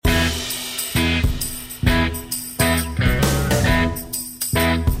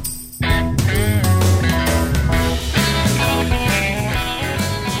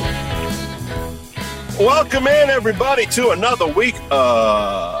Welcome in, everybody, to another week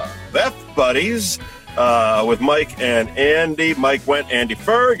of F Buddies with Mike and Andy. Mike Wendt, Andy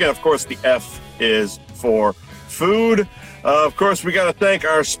Ferg, and of course the F is for food. Of course, we got to thank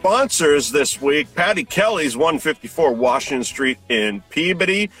our sponsors this week. Patty Kelly's, 154 Washington Street in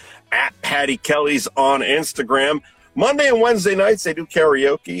Peabody, at Patty Kelly's on Instagram. Monday and Wednesday nights, they do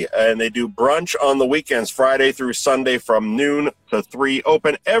karaoke, and they do brunch on the weekends, Friday through Sunday from noon to 3,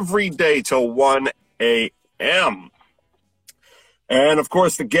 open every day till 1 a.m. And, of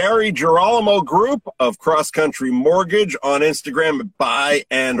course, the Gary Girolamo Group of Cross Country Mortgage on Instagram, buy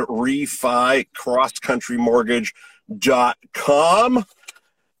and refi, crosscountrymortgage.com.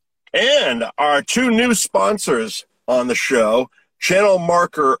 And our two new sponsors on the show, Channel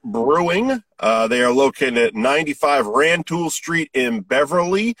Marker Brewing. They are located at 95 Rantoul Street in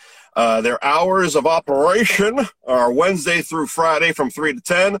Beverly. Their hours of operation are Wednesday through Friday from 3 to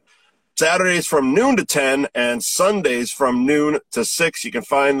 10, Saturdays from noon to 10, and Sundays from noon to 6. You can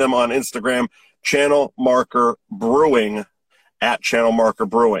find them on Instagram, Channel Marker Brewing, at Channel Marker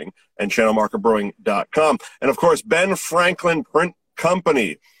Brewing, and channelmarkerbrewing.com. And, of course, Ben Franklin Print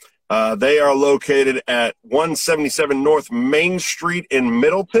Company. They are located at 177 North Main Street in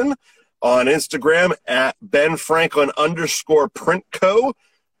Middleton. On Instagram at BenFranklin_PrintCo.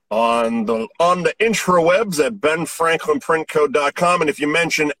 On the intrawebs at BenFranklinPrintCo.com. And if you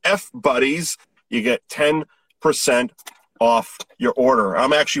mention F Buddies, you get 10% off your order.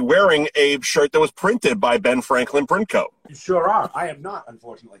 I'm actually wearing a shirt that was printed by Ben Franklin Print Co. You sure are. I am not,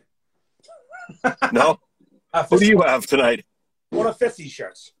 unfortunately. No? Who do you have tonight? One of Fitzy's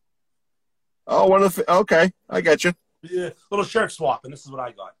shirts. Oh, okay. I got you. Yeah, little shirt swap, and this is what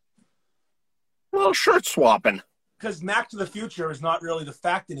I got. A little shirt swapping. Because Back to the Future is not really the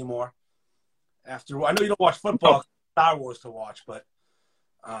fact anymore. I know you don't watch football, Star Wars to watch, but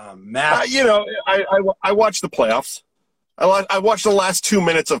Matt. I watch the playoffs. I watched the last 2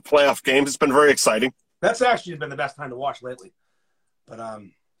 minutes of playoff games. It's been very exciting. That's actually been the best time to watch lately. But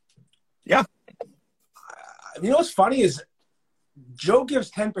yeah. You know what's funny is Joe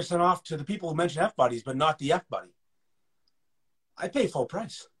gives 10% off to the people who mention F Buddies, but not the F Buddy. I pay full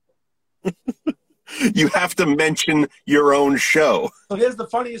price. You have to mention your own show. So here's the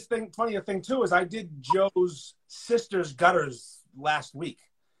funnier thing too is I did Joe's sister's gutters last week,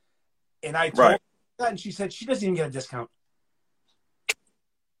 and I told her that, and she said she doesn't even get a discount.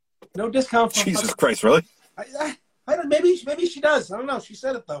 No discount. Jesus Christ, really? I don't. Maybe she does. I don't know. She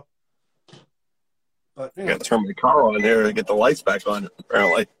said it though. But I got to turn my car on here to get the lights back on.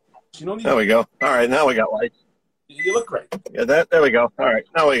 Apparently. There we go. All right, now we got lights. You look great. Yeah, there we go. All right,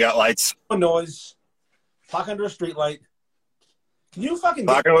 now we got lights. No noise. Talk under a street light. Can you fucking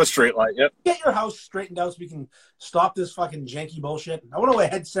talk under a street light? Yep. Get your house straightened out so we can stop this fucking janky bullshit? I want to wear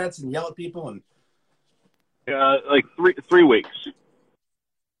headsets and yell at people and. Like three weeks.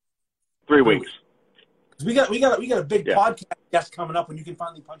 3 weeks. We got a big podcast guest coming up when you can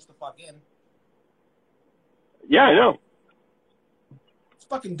finally punch the fuck in. Yeah, I know. Let's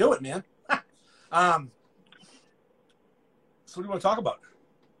fucking do it, man. So what do you want to talk about?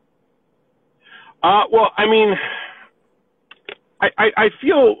 Well, I mean, I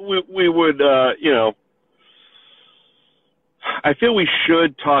feel we would, I feel we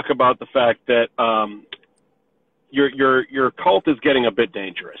should talk about the fact that your cult is getting a bit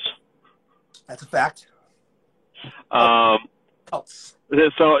dangerous. That's a fact. Cults.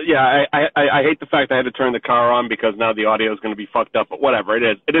 So yeah, I hate the fact I had to turn the car on because now the audio is going to be fucked up. But whatever,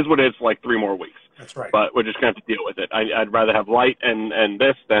 it is what it is. For like 3 more weeks. That's right. But we're just going to have to deal with it. I'd rather have light and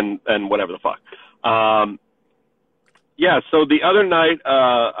this than whatever the fuck. Yeah. So the other night,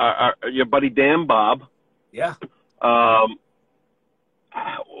 your buddy Dan Bob. Yeah. What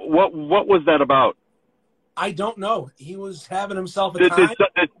was that about? I don't know. He was having himself a time.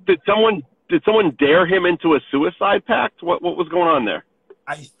 Did someone dare him into a suicide pact? What was going on there?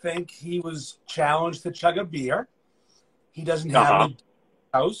 I think he was challenged to chug a beer. He doesn't have a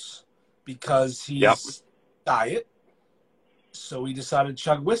house because he's diet. So he decided to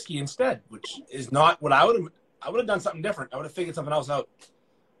chug whiskey instead, which is not what I would have done something different. I would have figured something else out.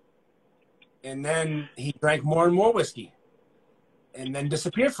 And then he drank more and more whiskey and then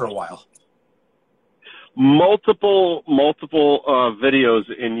disappeared for a while. Multiple videos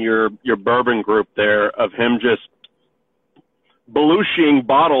in your bourbon group there of him just belushing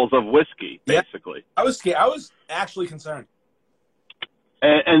bottles of whiskey, basically. I was scared. I was actually concerned.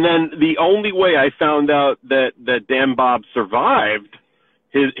 And then the only way I found out that Dan Bob survived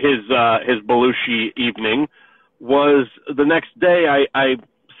his Belushi evening was the next day. I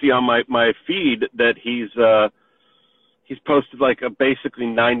see on my feed that he's he's posted like a basically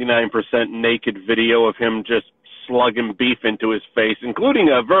 99% naked video of him just slugging beef into his face, including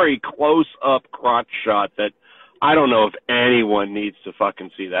a very close-up crotch shot that I don't know if anyone needs to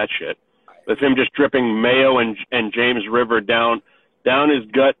fucking see that shit. With him just dripping mayo and James River down his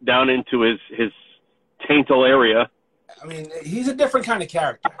gut, down into his taintal area. I mean, he's a different kind of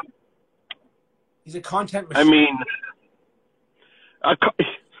character. He's a content machine. I mean,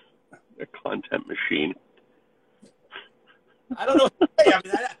 a content machine. I don't know. Hey, I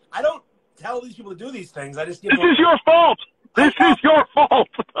mean, I don't tell these people to do these things. I just give This them. is your fault. This is your fault.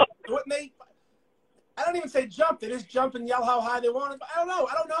 What I don't even say jump. They just jump and yell how high they want it. I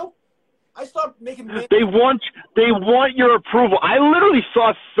don't know. I stopped making. They want your approval. I literally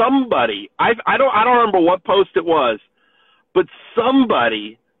saw somebody. I don't remember what post it was, but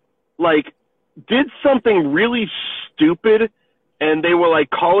somebody like did something really stupid, and they were like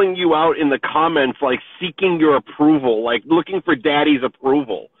calling you out in the comments, like seeking your approval, like looking for daddy's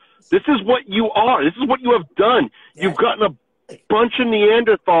approval. This is what you are. This is what you have done. Yeah. You've gotten a bunch of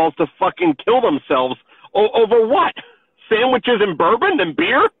Neanderthals to fucking kill themselves over what? Sandwiches and bourbon and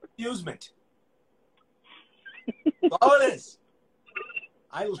beer? Amusement. All it is.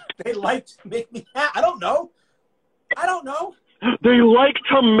 They like to make me happy. I don't know. They like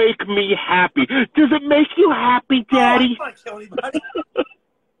to make me happy. Does it make you happy, Daddy? Oh, I don't want to kill anybody.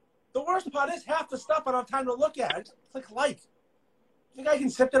 The worst part is half the stuff I don't have time to look at. It's like. You think I can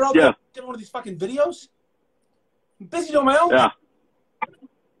sit there all day and get one of these fucking videos? I'm busy doing my own. Yeah.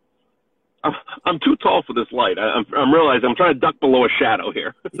 I'm too tall for this light. I'm realizing I'm trying to duck below a shadow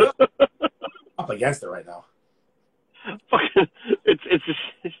here. Yep. Up against it right now. It's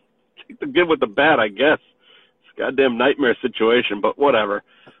take the good with the bad, I guess. It's a goddamn nightmare situation, but whatever.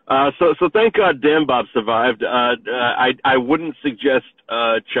 So thank God Dan Bob survived. I wouldn't suggest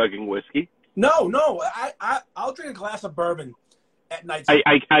chugging whiskey. No. I'll drink a glass of bourbon at night.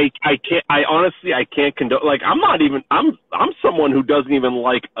 I can't. I honestly can't condone. Like I'm someone who doesn't even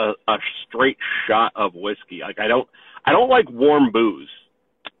like a straight shot of whiskey. Like I don't like warm booze.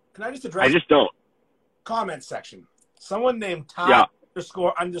 Can I just address? I just don't. Comment section. Someone named Todd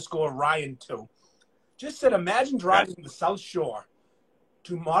 __ Ryan 2 just said, imagine driving to the South Shore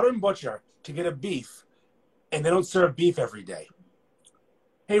to Modern Butcher to get a beef, and they don't serve beef every day.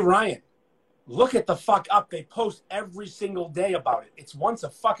 Hey Ryan, look at the fuck up. They post every single day about it. It's once a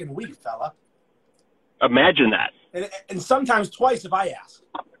fucking week, fella. Imagine that. And sometimes twice if I ask.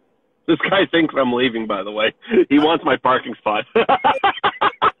 This guy thinks I'm leaving, by the way. He wants my parking spot. Hang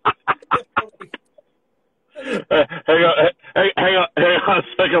on a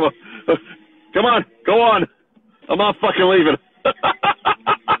second. Come on, go on. I'm not fucking leaving. I'm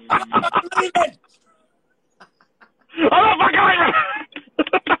not fucking leaving.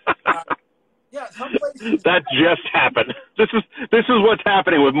 Yeah, some places. That just happened. This is what's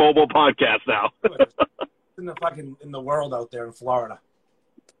happening with mobile podcasts now. in the world out there in Florida.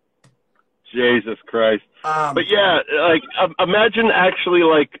 Jesus Christ. But yeah, like imagine actually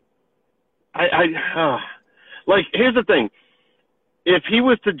like like here's the thing. If he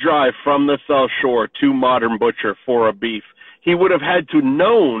was to drive from the South Shore to Modern Butcher for a beef, he would have had to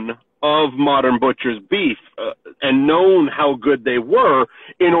known of Modern Butcher's beef and known how good they were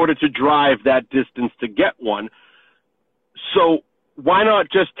in order to drive that distance to get one. So why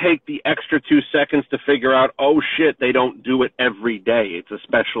not just take the extra 2 seconds to figure out, oh shit, they don't do it every day. It's a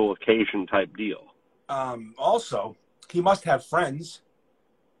special occasion type deal. Also, he must have friends.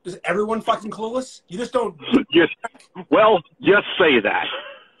 Is everyone fucking clueless? You just don't. Yes. Well, just say that.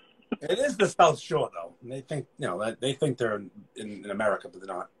 It is the South Shore, though. And they think, they think they're in America, but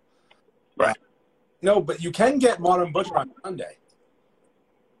they're not. Right. No, but you can get Modern Butcher on Sunday.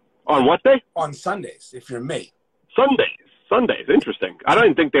 On what day? On Sundays, if you're me. Sundays. Interesting. I don't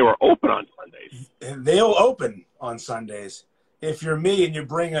even think they were open on Sundays. They'll open on Sundays if you're me and you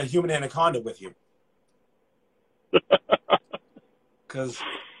bring a human anaconda with you. Because.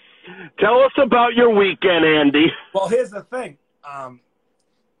 Tell us about your weekend, Andy. Well, here's the thing.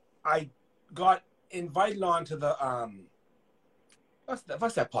 I got invited on to the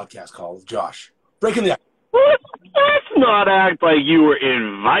what's that podcast called, Josh? Breaking the Ice. Let's not act like you were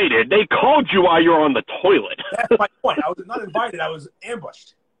invited. They called you while you were on the toilet. That's my point. I was not invited. I was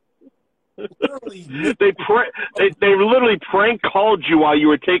ambushed. Literally, they literally prank called you while you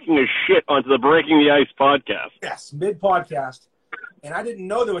were taking a shit onto the Breaking the Ice podcast. Yes, mid-podcast. And I didn't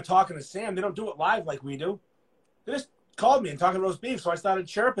know they were talking to Sam. They don't do it live like we do. They just called me and talking roast beef. So I started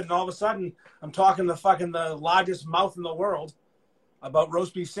chirping, and all of a sudden, I'm talking to the largest mouth in the world about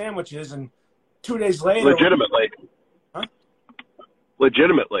roast beef sandwiches. And 2 days later. Legitimately. Huh?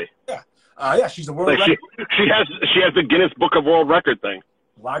 Legitimately. Yeah. Yeah, she's the world Like record. she has the Guinness Book of World Record thing.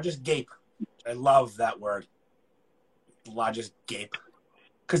 Largest gape. I love that word. Largest gape.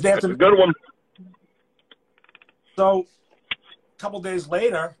 Because they have to. Good one. So, a couple days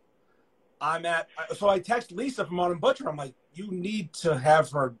later, so I text Lisa from Modern Butcher. I'm like, you need to have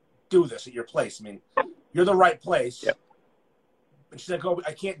her do this at your place. I mean, you're the right place. Yep. And she's like, oh,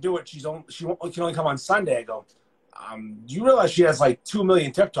 I can't do it. She can only come on Sunday. I go, you realize she has like 2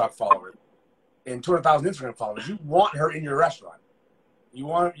 million TikTok followers and 200,000 Instagram followers. You want her in your restaurant. You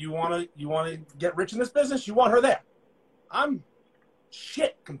want to get rich in this business. You want her there. I'm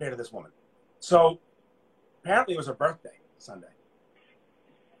shit compared to this woman. So apparently it was her birthday Sunday,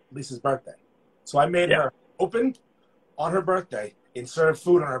 Lisa's birthday. So I made her open on her birthday and serve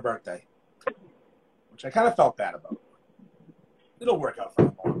food on her birthday, which I kind of felt bad about. It'll work out for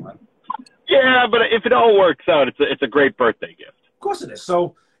the long run. Yeah, but if it all works out, it's a great birthday gift. Of course it is.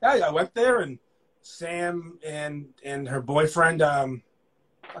 So yeah, I went there, and Sam and her boyfriend,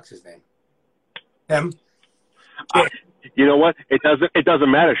 what's his name? Him. You know what? It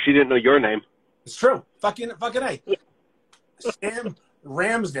doesn't matter. She didn't know your name. It's true. Fucking A. Sam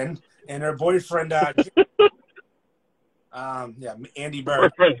Ramsden and her boyfriend, Andy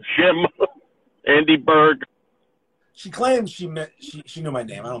Berg. Boyfriend Jim. Andy Berg. She claims she knew my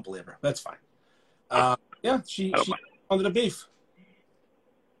name. I don't believe her. That's fine. She wanted a beef.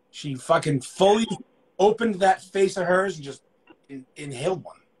 She fucking fully opened that face of hers and just inhaled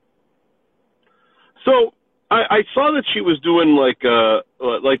one. So I saw that she was doing like the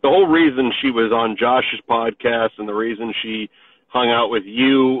whole reason she was on Josh's podcast and the reason she hung out with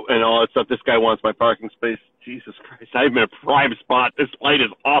you and all that stuff. This guy wants my parking space. Jesus Christ. I'm in a prime spot. This light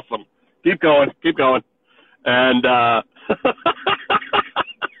is awesome. Keep going. And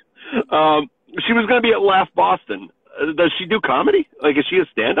she was going to be at Laugh Boston. Does she do comedy? Like, is she a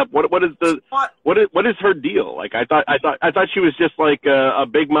stand-up? What is her deal? Like, I thought she was just like a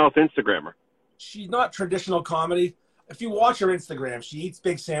big mouth Instagrammer. She's not traditional comedy. If you watch her Instagram, she eats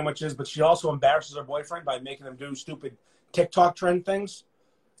big sandwiches, but she also embarrasses her boyfriend by making him do stupid TikTok trend things.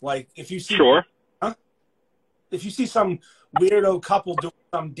 Like, if you see, if you see some weirdo couple doing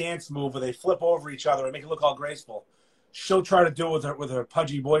some dance move where they flip over each other and make it look all graceful, she'll try to do it with her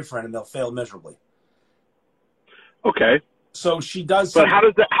pudgy boyfriend, and they'll fail miserably. Okay. So she does. But how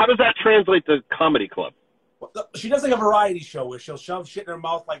does that translate to comedy club? She does like a variety show where she'll shove shit in her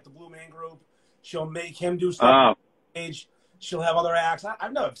mouth like the Blue Man Group. She'll make him do stuff on stage. She'll have other acts.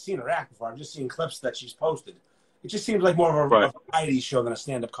 I've never seen her act before. I've just seen clips that she's posted. It just seems like more of a variety show than a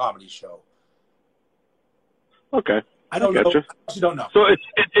stand-up comedy show. Okay. I don't know. I actually don't know. So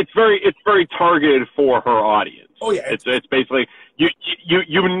it's very targeted for her audience. Oh yeah. It's basically you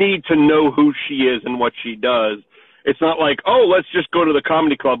need to know who she is and what she does. It's not like, oh, let's just go to the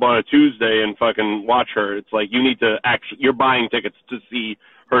comedy club on a Tuesday and fucking watch her. It's like you need to you're buying tickets to see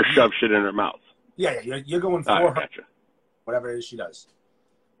her shove shit in her mouth. Yeah, you're going for her. Gotcha. Whatever it is she does.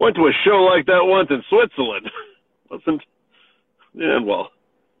 Went to a show like that once in Switzerland. Well.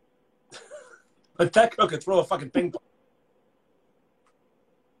 But that could throw a fucking ping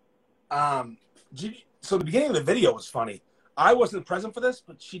pong. So the beginning of the video was funny. I wasn't present for this,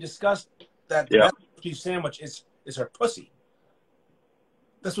 but she discussed that the best beef sandwich is her pussy.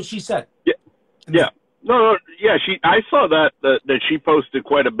 That's what she said. Yeah. Yeah. No. Yeah. I saw that she posted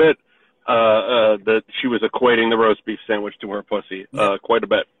quite a bit. That she was equating the roast beef sandwich to her pussy. Quite a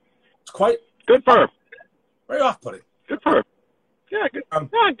bit. It's quite good for her. Very off-putting. Good for her. Yeah. Good.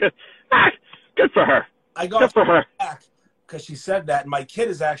 Good. Good for her. I got good for her back because she said that. And my kid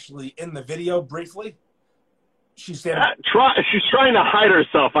is actually in the video briefly. She's saying she's trying to hide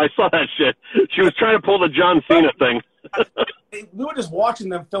herself. I saw that shit. She was trying to pull the John Cena thing. We were just watching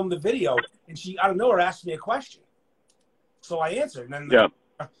them film the video, and she out of nowhere asked me a question. So I answered, and then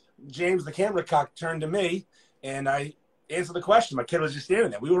James, the camera cock, turned to me, and I answered the question. My kid was just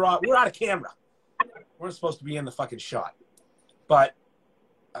standing there. We were out of camera. We weren't supposed to be in the fucking shot, but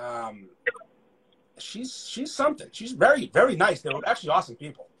she's something. She's very, very nice. They were actually awesome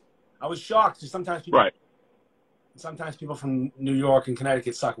people. I was shocked because sometimes people from New York and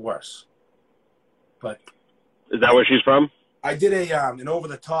Connecticut suck worse. But is that where she's from? I did an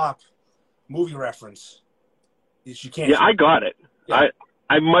over-the-top movie reference. You can't. Yeah, I got it. Yeah.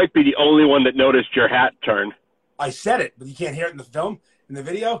 I might be the only one that noticed your hat turn. I said it, but you can't hear it in the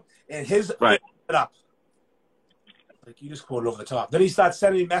video, and his it up. Like, you just quoted over the top. Then he starts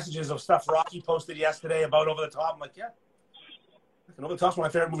sending me messages of stuff Rocky posted yesterday about over the top. I'm like, yeah. Over the Top's one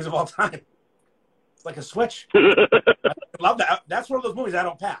of my favorite movies of all time. It's like a switch. I love that. That's one of those movies I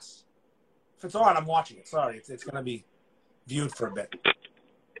don't pass. If it's on, I'm watching it. Sorry, it's going to be viewed for a bit.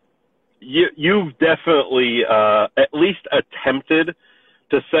 you've definitely at least attempted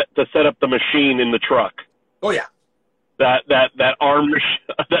to set up the machine in the truck. Oh yeah. That arm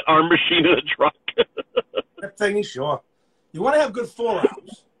machine in the truck. That thing, sure. You want to have good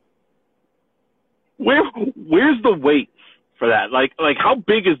forearms. Where's the weights for that? Like how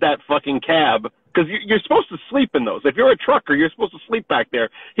big is that fucking cab? Because you're supposed to sleep in those. If you're a trucker, you're supposed to sleep back there.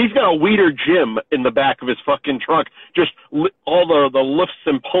 He's got a Weider gym in the back of his fucking truck, just all the lifts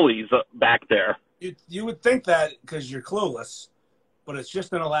and pulleys back there. You would think that because you're clueless, but it's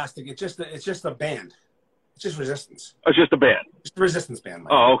just an elastic. It's just a band. It's just resistance. It's just a band. Just a resistance band,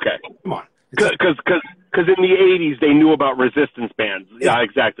 Mike. Oh, okay. Come on. Because in the 80s they knew about resistance bands. Yeah,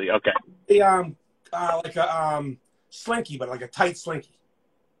 exactly. Okay. Like a slinky, but like a tight slinky.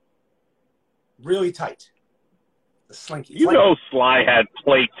 Really tight. The slinky. You know Sly had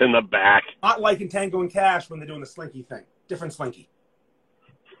plates in the back. Not like in Tango and Cash when they're doing the slinky thing. Different slinky.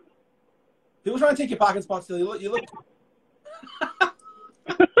 People trying to take your pocket spots till you look.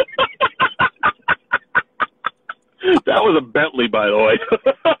 That was a Bentley, by the way.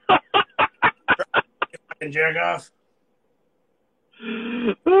 And jerk off.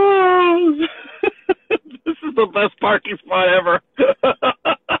 Oh, this is the best parking spot ever.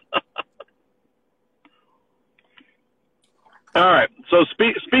 All right. So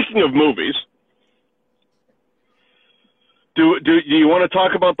speaking of movies, do you want to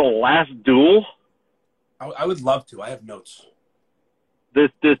talk about The Last Duel? I would love to. I have notes.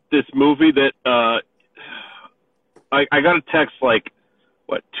 This movie that I got a text like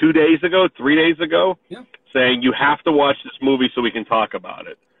 3 days ago, yeah, saying you have to watch this movie so we can talk about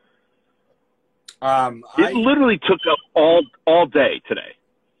it. It literally took up all day today.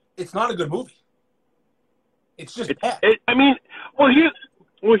 It's not a good movie. It's just bad. Here's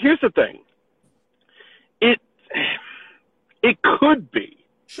the thing. It could be.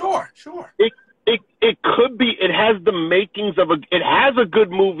 Sure. It could be. It has the makings of it has a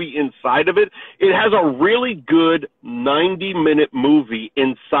good movie inside of it. It has a really good 90-minute movie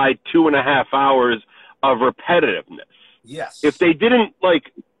inside 2.5 hours of repetitiveness. Yes. If they didn't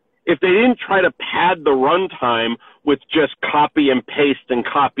try to pad the runtime with just copy and paste and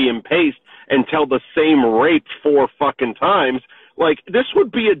tell the same rape 4 fucking times, this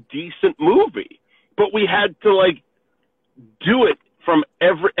would be a decent movie. But we had to do it from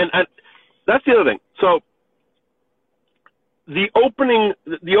that's the other thing. So the opening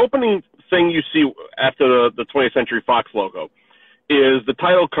thing you see after the 20th Century Fox logo is the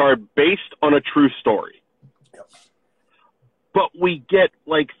title card based on a true story. Yep. But we get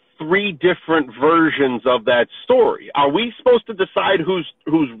 3 different versions of that story. Are we supposed to decide who's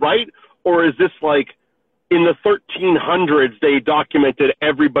right, or is this in the 1300s they documented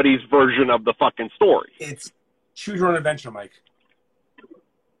everybody's version of the fucking story? It's choose your own adventure, Mike.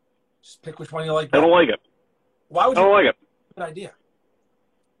 Just pick which one you like. I don't like it. Why would you? I don't like it. Good idea.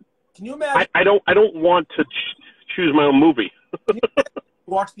 Can you imagine? I don't want to choose my own movie. Can you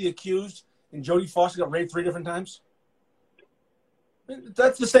watch The Accused and Jodie Foster got raped 3 different times?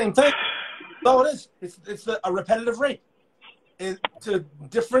 That's the same thing. That's all it is. It's a repetitive rape. To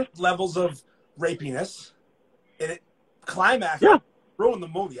different levels of rapiness. And it climax. Yeah. Ruin the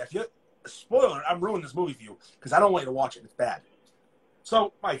movie. If you spoiler, I'm ruining this movie for you because I don't want you to watch it. It's bad.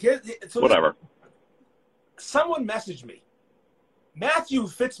 So, Mike, whatever. Someone messaged me, Matthew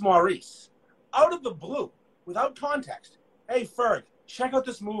Fitzmaurice, out of the blue, without context. Hey, Ferg, check out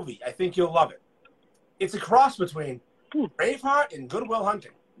this movie. I think you'll love it. It's a cross between Braveheart and Good Will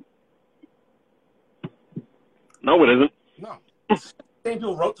Hunting. No, it isn't. No. Same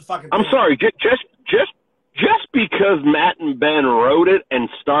people wrote the fucking thing. I'm sorry. Just because Matt and Ben wrote it and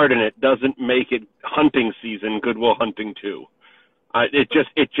starred in it doesn't make it hunting season Good Will Hunting 2. It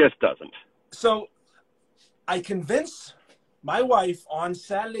just doesn't. So I convinced my wife on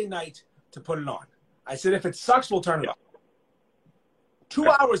Saturday night to put it on. I said, if it sucks, we'll turn it off. 2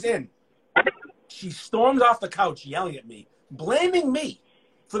 hours in, she storms off the couch yelling at me, blaming me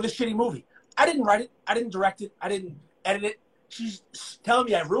for the shitty movie. I didn't write it. I didn't direct it. I didn't edit it. She's telling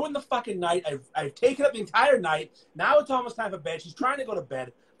me I ruined the fucking night. I've taken up the entire night. Now it's almost time for bed. She's trying to go to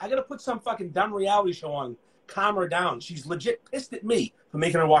bed. I got to put some fucking dumb reality show on, calm her down. She's legit pissed at me for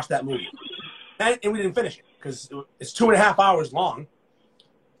making her watch that movie. And we didn't finish it because it's 2.5 hours long.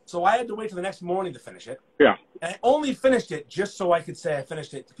 So I had to wait till the next morning to finish it. Yeah. And I only finished it just so I could say I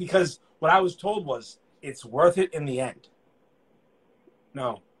finished it because what I was told was it's worth it in the end.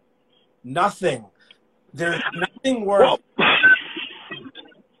 No. Nothing. There's nothing worth.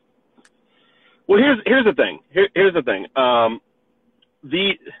 Well, here's the thing. Here's the thing.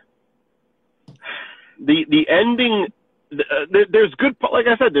 The ending there's good, like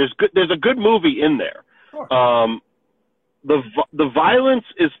I said, there's a good movie in there. Sure. The violence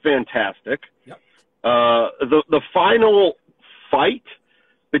is fantastic. Yep. The final fight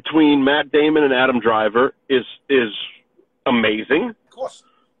between Matt Damon and Adam Driver is amazing. Of course.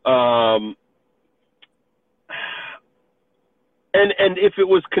 And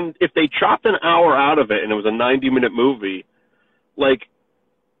if they chopped an hour out of it and it was a 90-minute movie, like,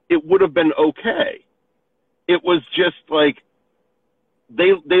 it would have been okay. It was just like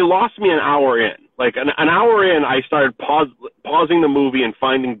they lost me an hour in. Like an hour in, I started pausing the movie and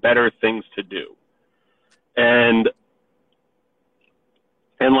finding better things to do. And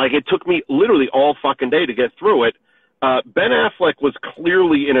like, it took me literally all fucking day to get through it. Ben Affleck was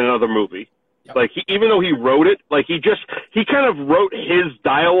clearly in another movie. Yep. Like, even though he wrote it, like, he kind of wrote his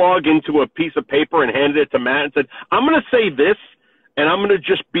dialogue into a piece of paper and handed it to Matt and said, I'm going to say this, and I'm going to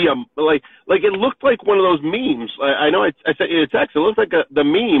just be like it looked like one of those memes. I know I sent you a text. It looked like the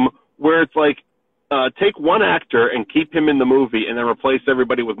meme where it's like, take one actor and keep him in the movie and then replace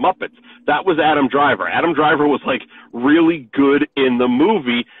everybody with Muppets. That was Adam Driver. Adam Driver was, like, really good in the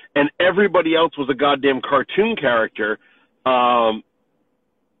movie, and everybody else was a goddamn cartoon character.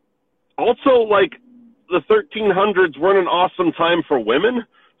 Also, like, the 1300s weren't an awesome time for women,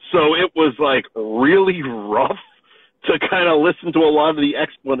 so it was, like, really rough to kind of listen to a lot of the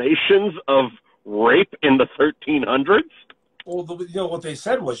explanations of rape in the 1300s. Well, what they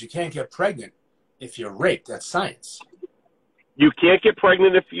said was you can't get pregnant if you're raped. That's science. You can't get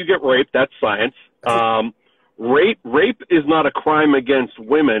pregnant if you get raped. That's science. Rape is not a crime against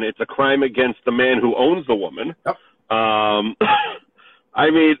women. It's a crime against the man who owns the woman. Yep. I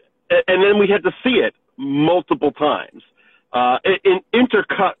mean, and then we had to see it multiple times,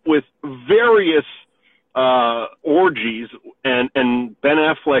 intercut with various orgies and Ben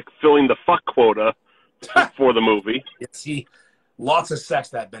Affleck filling the fuck quota for the movie. See, lots of sex,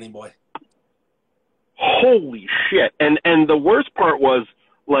 that Benny boy. Holy shit. And the worst part was,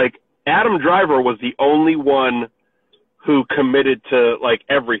 like, Adam Driver was the only one who committed to, like,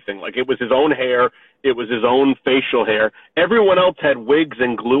 everything. Like, it was his own hair. It was his own facial hair. Everyone else had wigs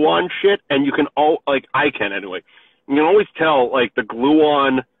and glue-on shit, and you can I can anyway. You can always tell, like, the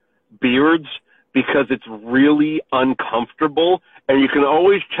glue-on beards because it's really uncomfortable, and you can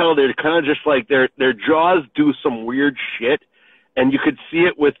always tell they're kind of just like their jaws do some weird shit, and you could see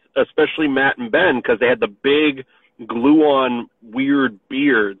it with especially Matt and Ben because they had the big glue-on weird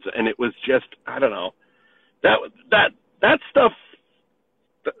beards, and it was just, I don't know, that stuff.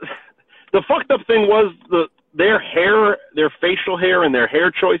 The fucked up thing was their hair, their facial hair, and their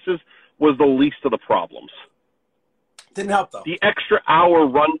hair choices was the least of the problems. Didn't help, though. The extra hour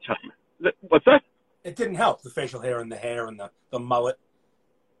runtime. What's that? It didn't help, the facial hair and the hair and the mullet.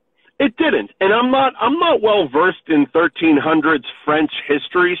 It didn't. And I'm not well versed in 1300s French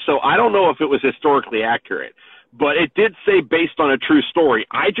history, so I don't know if it was historically accurate. But it did say based on a true story.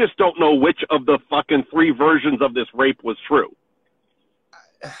 I just don't know which of the fucking 3 versions of this rape was true.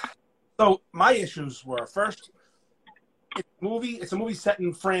 So my issues were, first, it's a movie set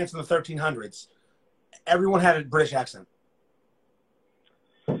in France in the 1300s. Everyone had a British accent.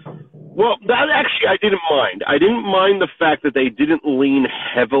 Well, that actually I didn't mind. I didn't mind the fact that they didn't lean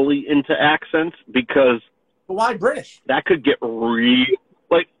heavily into accents because... But why British? That could get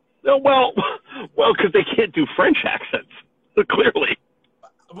like, well, because they can't do French accents, clearly.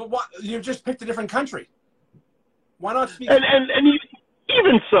 But why, you just picked a different country. Why not speak... And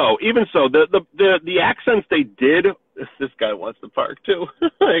even so, the accents they did... This guy wants to park, too.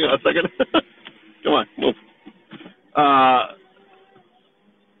 Hang on a second. Come on, move.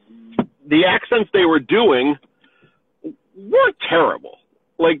 The accents they were doing weren't terrible.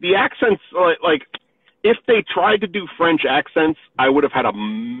 Like, the accents, like, if they tried to do French accents, I would have had a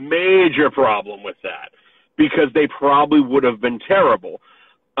major problem with that because they probably would have been terrible.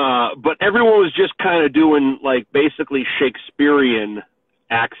 But everyone was just kind of doing, like, basically Shakespearean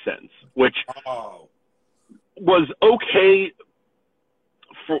accents, which was okay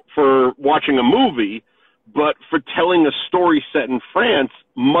for watching a movie, but for telling a story set in France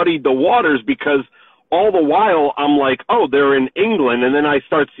muddied the waters because all the while I'm like, oh, they're in England, and then I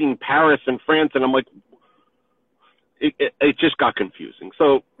start seeing Paris and France, and I'm like, it just got confusing.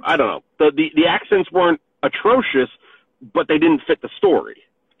 So I don't know. The accents weren't atrocious, but they didn't fit the story.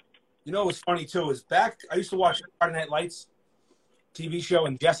 You know what's funny too is I used to watch Saturday Night Lights TV show,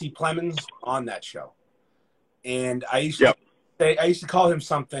 and Jesse Plemons on that show, and I used to call him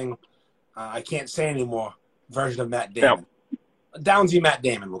something I can't say anymore. Version of Matt Damon. Yep. Downsy Matt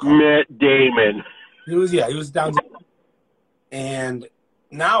Damon, we'll call him. Matt Damon. He was Downsy. And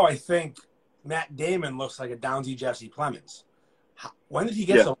now I think Matt Damon looks like a Downsy Jesse Plemons. When did he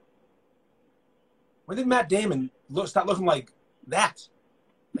get so? When did Matt Damon start looking like that?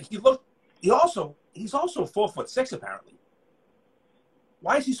 Like he's also 4'6" apparently.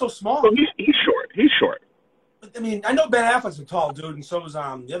 Why is he so small? Well, he's short. He's short. I mean, I know Ben Affleck's a tall dude, and so is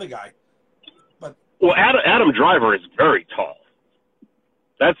the other guy. But Adam Driver is very tall.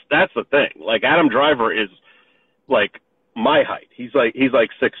 That's the thing. Like Adam Driver is like my height. He's like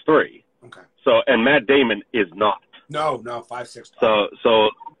 6'3". Okay. So and Matt Damon is not. No, 5'6".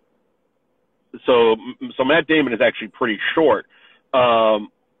 So Matt Damon is actually pretty short.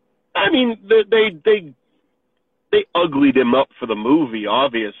 I mean, they uglied him up for the movie,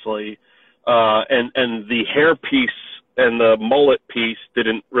 obviously, and the hair piece and the mullet piece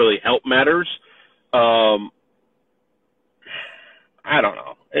didn't really help matters. I don't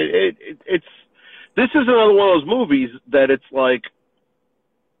know. This is another one of those movies that it's like,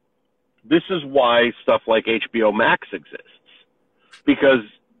 this is why stuff like HBO Max exists. Because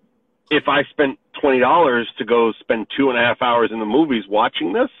if I spent $20 to go spend 2.5 hours in the movies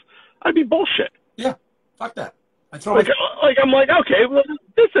watching this, I'd be bullshit. Yeah, fuck that. I'm like, okay, well,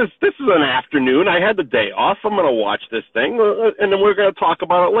 this is an afternoon. I had the day off. I'm going to watch this thing, and then we're going to talk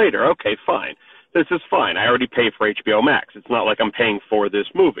about it later. Okay, fine. This is fine. I already pay for HBO Max. It's not like I'm paying for this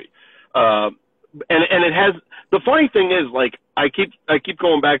movie. And it has, the funny thing is, like, I keep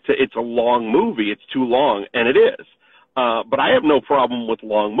going back to, it's a long movie. It's too long, and it is. But I have no problem with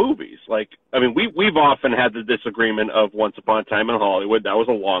long movies. Like, I mean, we've often had the disagreement of Once Upon a Time in Hollywood. That was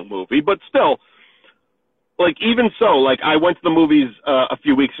a long movie, but still, like, even so, like, I went to the movies a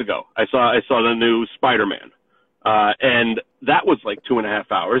few weeks ago. I saw the new Spider-Man, and that was like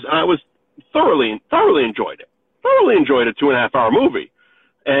 2.5 hours, and I was thoroughly enjoyed it. Thoroughly enjoyed a 2.5 hour movie,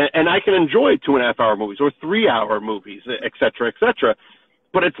 and I can enjoy 2.5 hour movies or 3 hour movies, et cetera, et cetera.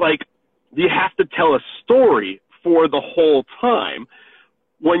 But it's like, you have to tell a story for the whole time.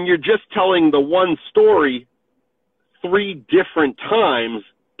 When you're just telling the one story 3 different times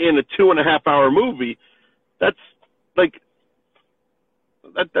in a 2.5 hour movie, that's like,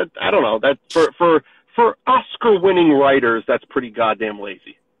 that I don't know, that for Oscar winning writers, that's pretty goddamn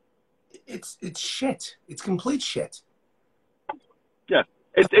lazy. It's shit. It's complete shit. Yeah.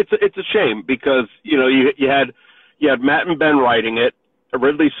 It's a shame because, you know, you had Matt and Ben writing it.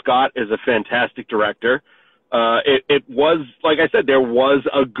 Ridley Scott is a fantastic director. It was, like I said, there was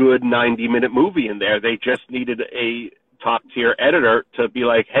a good 90-minute movie in there. They just needed a top-tier editor to be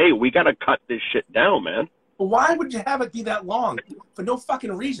like, hey, we got to cut this shit down, man. But why would you have it be that long for no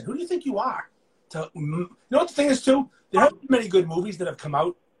fucking reason? Who do you think you are? You know what the thing is, too? There haven't been many good movies that have come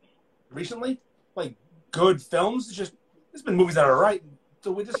out recently. Like, good films. There's been movies that are right.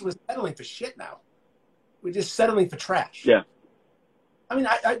 So we're settling for shit now. We're just settling for trash. Yeah. I mean,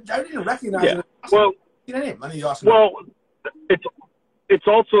 I didn't recognize it. Well, well, it's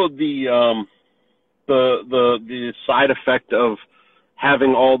also the side effect of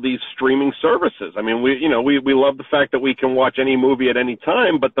having all these streaming services. I mean, we love the fact that we can watch any movie at any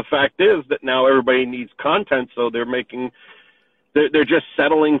time, but the fact is that now everybody needs content, so they're just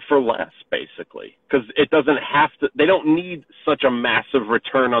settling for less, basically, because it doesn't have to. They don't need such a massive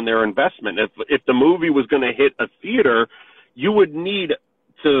return on their investment. If the movie was going to hit a theater, you would need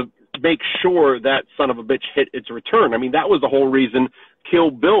to make sure that son of a bitch hit its return. I mean, that was the whole reason Kill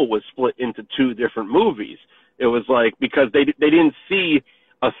Bill was split into 2 different movies. It was like, because they didn't see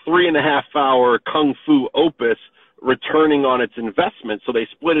a 3.5 hour kung fu opus returning on its investment, so they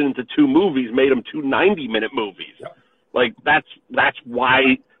split it into 2 movies, made them 2 90-minute movies. Yep. Like, that's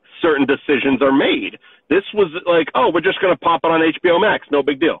why certain decisions are made. This was like, oh, we're just going to pop it on HBO Max. No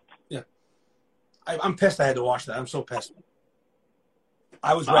big deal. Yeah. I'm pissed I had to watch that. I'm so pissed.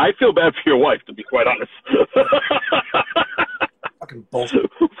 I feel bad for your wife, to be quite honest. Fucking bullshit.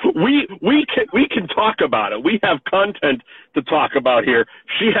 We can talk about it. We have content to talk about here.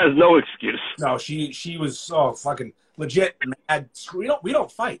 She has no excuse. No, she was fucking legit mad. We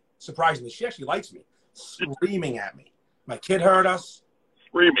don't fight. Surprisingly, she actually likes me, screaming at me. My kid heard us.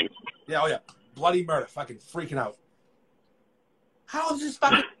 Screaming. Yeah, oh yeah, bloody murder, fucking freaking out. How is this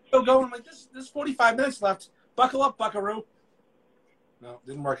fucking still going? I'm like, there's 45 minutes left. Buckle up, buckaroo. No,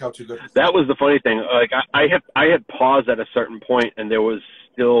 didn't work out too good. That was the funny thing. Like I had paused at a certain point, and there was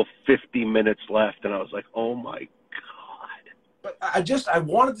still 50 minutes left, and I was like, "Oh my god!" But I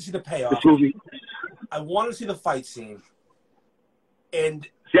wanted to see the payoff. This movie. I wanted to see the fight scene, and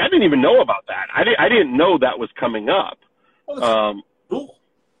see, I didn't even know about that. I didn't know that was coming up. Well, duel.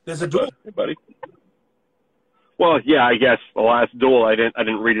 There's a duel, buddy. Well, yeah, I guess The Last Duel. I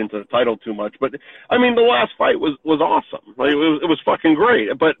didn't read into the title too much, but I mean, the last fight was awesome. Like it was fucking great.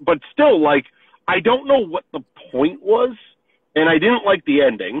 But still, like, I don't know what the point was, and I didn't like the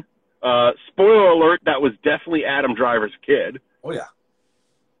ending. Spoiler alert: that was definitely Adam Driver's kid. Oh yeah.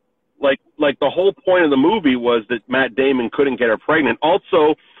 Like the whole point of the movie was that Matt Damon couldn't get her pregnant.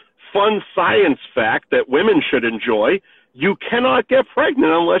 Also, fun science fact that women should enjoy: you cannot get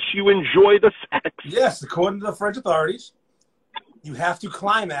pregnant unless you enjoy the sex. Yes, according to the French authorities, you have to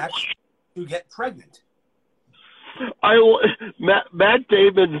climax to get pregnant. Matt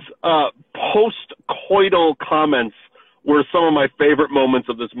Damon's post-coital comments were some of my favorite moments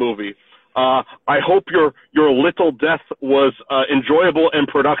of this movie. I hope your little death was enjoyable and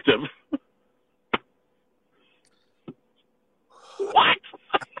productive. What?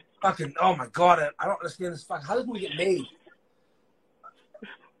 Fucking, oh my God, I don't understand this. How did we get made?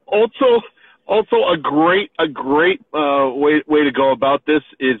 Also a great way to go about this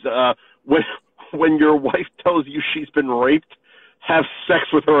is when your wife tells you she's been raped, have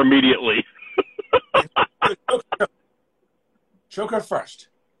sex with her immediately. Choke her first.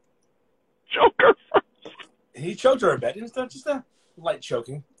 Choke her first. He choked her a bit. It's just a light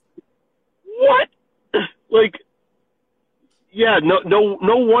choking. What? Like, yeah,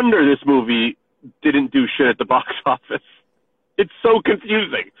 no wonder this movie didn't do shit at the box office. It's so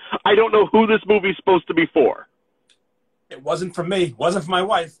confusing. I don't know who this movie's supposed to be for. It wasn't for me. It wasn't for my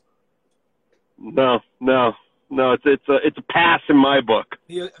wife. No. It's a pass in my book.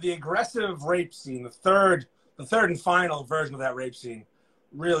 The aggressive rape scene, the third and final version of that rape scene,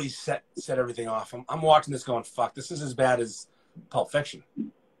 really set everything off. I'm watching this going, fuck, this is as bad as Pulp Fiction.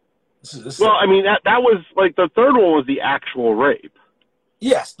 Well, I mean, that was, like, the third one was the actual rape.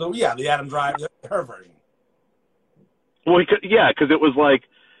 Yes, the Adam Driver, her version. Well, because it was like,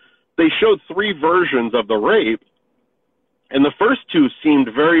 they showed 3 versions of the rape, and the first 2 seemed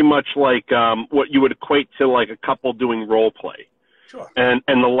very much like what you would equate to, like, a couple doing role play. Sure. And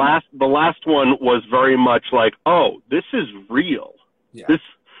the last one was very much like, oh, this is real. Yeah. This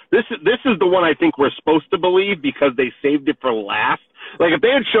is the one I think we're supposed to believe because they saved it for last. Like, if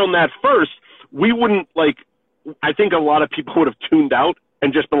they had shown that first, we wouldn't, like, I think a lot of people would have tuned out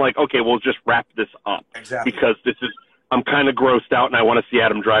and just been like, okay, we'll just wrap this up. Exactly. Because I'm kind of grossed out and I want to see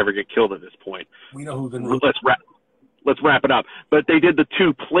Adam Driver get killed at this point. We know who's been... Let's wrap it up. But they did the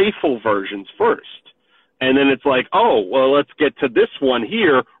 2 playful versions first. And then it's like, oh, well, let's get to this one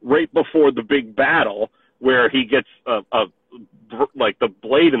here right before the big battle where he gets like the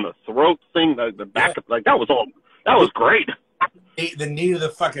blade in the throat thing, the back of, like, that was great. The knee to the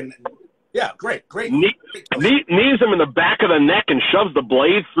fucking, yeah, great. Knees him in the back of the neck and shoves the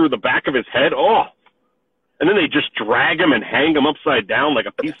blade through the back of his head. Oh, and then they just drag him and hang him upside down like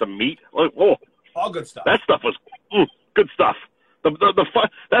a piece of meat. Like, oh, all good stuff. That stuff was good stuff.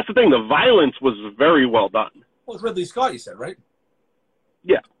 That's the thing. The violence was very well done. Well, it's Ridley Scott, you said, right?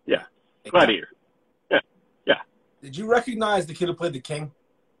 Yeah. Gladiator. Yeah. Did you recognize the kid who played the king?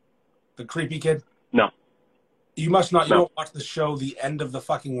 The creepy kid? No. You must not. You don't watch the show The End of the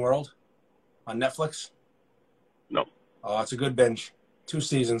Fucking World on Netflix? No. Oh, it's a good binge. 2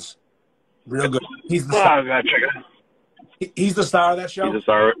 seasons. Real good. He's the star. I gotta check it out. He's the star of that show. He's the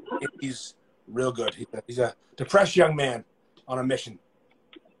star. He's real good. He's a depressed young man on a mission.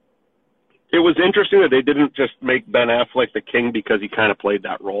 It was interesting that they didn't just make Ben Affleck the king because he kind of played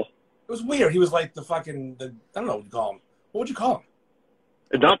that role. It was weird. He was like I don't know what you call him. What would you call him?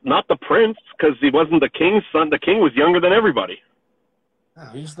 Not the prince, because he wasn't the king's son. The king was younger than everybody. Oh,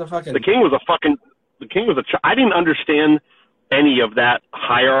 he's the fucking... The king was I didn't understand any of that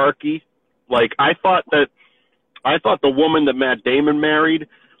hierarchy. Like, I thought the woman that Matt Damon married,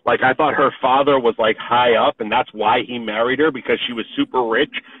 like, I thought her father was, like, high up, and that's why he married her, because she was super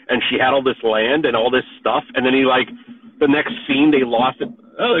rich, and she had all this land and all this stuff, and then he, like, the next scene, they lost it.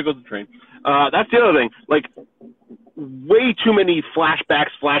 Oh, there goes the train. That's the other thing. Like, way too many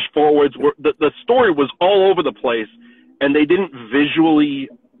flashbacks, flash forwards. The story was all over the place, and they didn't visually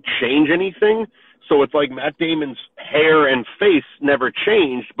change anything. So it's like Matt Damon's hair and face never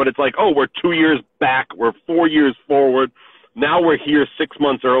changed, but it's like, oh, we're 2 years back, we're 4 years forward. Now we're here 6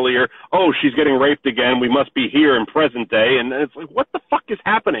 months earlier. Oh, she's getting raped again. We must be here in present day. And it's like, what the fuck is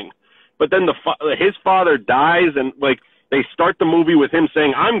happening? But then his father dies, and like they start the movie with him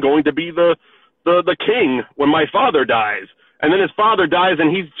saying, I'm going to be the king when my father dies. And then his father dies, and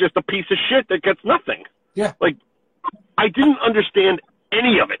he's just a piece of shit that gets nothing. Yeah. Like, I didn't understand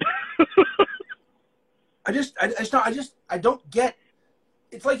any of it. I don't get.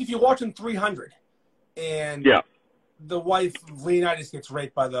 It's like if you're watching 300, and yeah, the wife of Leonidas gets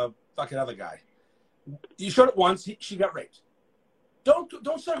raped by the fucking other guy. You showed it once. She got raped.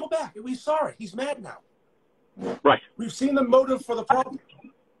 Don't circle back. He's sorry. He's mad now. Right. We've seen the motive for the problem.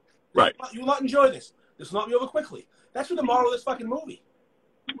 Right. You will not enjoy this. This will not be over quickly. That's what the moral of this fucking movie.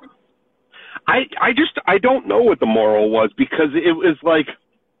 I don't know what the moral was, because it was like,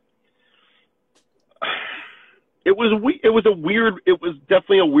 it was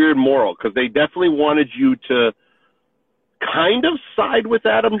definitely a weird moral, because they definitely wanted you to kind of side with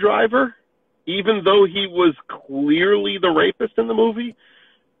Adam Driver, even though he was clearly the rapist in the movie.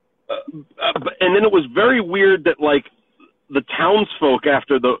 And then it was very weird that, like, the townsfolk,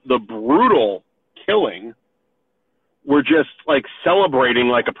 after the brutal killing, were just like celebrating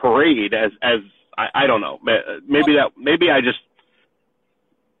like a parade as I don't know. Maybe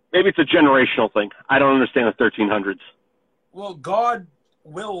it's a generational thing. I don't understand the 1300s. Well, God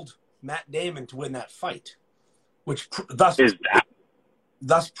willed Matt Damon to win that fight, which thus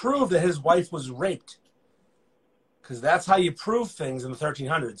proved that his wife was raped. Because that's how you prove things in the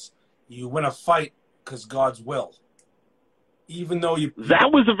 1300s. You win a fight because God's will. Even though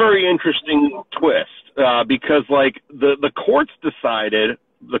that was a very interesting twist, because like the courts decided,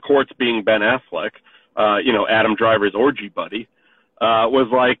 the courts being Ben Affleck, Adam Driver's orgy buddy, was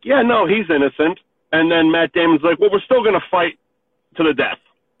like, yeah, no, he's innocent. And then Matt Damon's like, well, we're still going to fight to the death.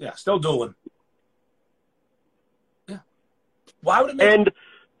 Yeah, still dueling. Yeah. Why would it make? And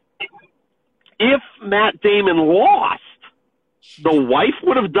if Matt Damon lost, the wife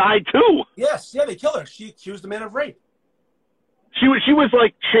would have died too. Yes, yeah, they killed her. She accused the man of rape. She was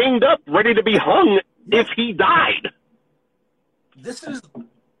like chained up, ready to be hung if he died. This is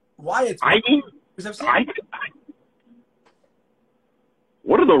why it's. I mean,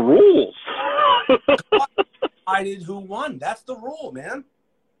 what are the rules? I did who won. That's the rule, man.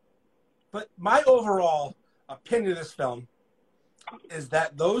 But my overall opinion of this film is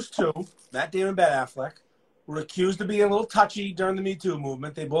that those two, Matt Damon and Ben Affleck, were accused of being a little touchy during the Me Too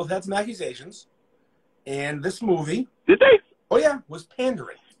movement. They both had some accusations. And this movie... Did they? Oh, yeah, was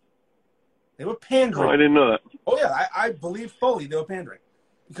pandering. They were pandering. Oh, I didn't know that. Oh, yeah, I believe fully they were pandering.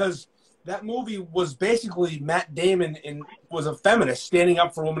 Because that movie was basically Matt Damon was a feminist standing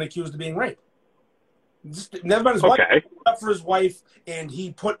up for a woman accused of being raped. Never mind his wife, up for his wife, and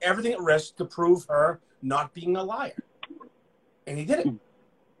he put everything at risk to prove her not being a liar. And he did it.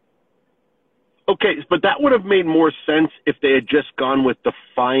 Okay, but that would have made more sense if they had just gone with the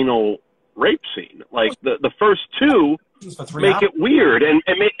final rape scene. Like the first two make it weird and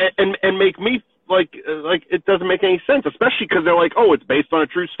make me like it doesn't make any sense, especially because they're like, oh, it's based on a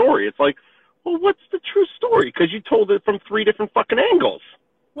true story. It's like, well, what's the true story? Because you told it from 3 different fucking angles.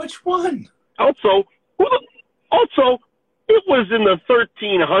 Which one? Also, it was in the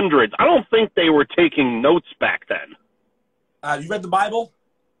 1300s. I don't think they were taking notes back then. You read the Bible?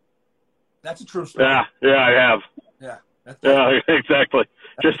 That's a true story. Yeah, I have. Yeah. Yeah, exactly.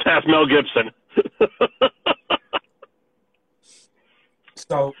 Just ask Mel Gibson.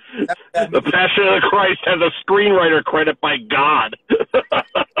 So The Passion of the Christ has a screenwriter credit by God.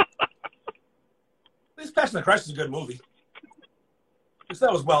 This Passion of the Christ is a good movie.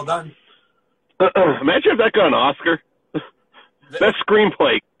 That was well done. Imagine if that got an Oscar. That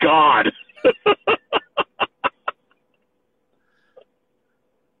screenplay, God.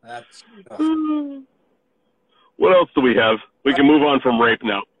 That's. What else do we have? We can move on from rape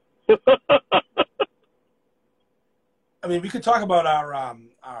now. I mean, we could talk about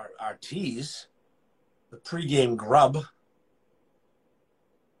our teas, the pregame grub.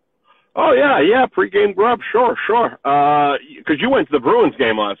 Oh yeah, pregame grub, sure. Because you went to the Bruins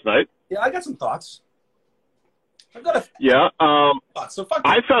game last night. Yeah, I got some thoughts. I've got thoughts. So fuck.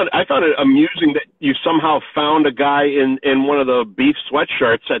 I found it amusing that you somehow found a guy in one of the beef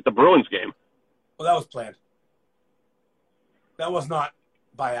sweatshirts at the Bruins game. Well, that was planned. That was not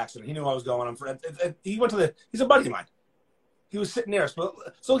by accident. He knew I was going. He went to he's a buddy of mine. He was sitting there.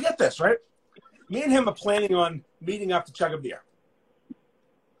 So get this, right? Me and him are planning on meeting up to chug a beer.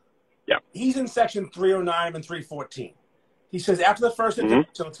 Yeah. He's in section 309 and 314. He says, after the first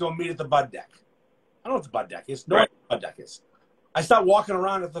intermission, let's go meet at the Bud Deck. I don't know what the Bud Deck is. No, what the Bud Deck is. I start walking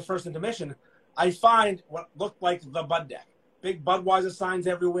around at the first intermission. I find what looked like the Bud Deck. Big Budweiser signs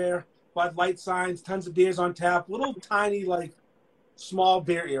everywhere. Bud Light signs. Tons of beers on tap. Little tiny, small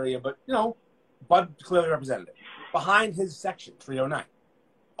beer area. But, Bud clearly represented it. Behind his section, 309.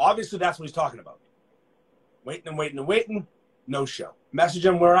 Obviously, that's what he's talking about. Waiting. No show. Message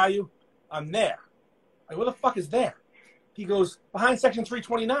him, where are you? I'm there. Where the fuck is there? He goes, behind section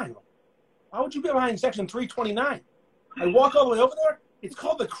 329. Why would you be behind section 329? I walk all the way over there. It's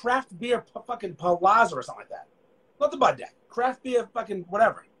called the Craft Beer fucking Plaza or something like that. Not the Bud Deck. Craft Beer fucking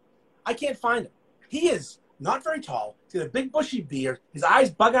whatever. I can't find him. He is not very tall. He's got a big bushy beard. His eyes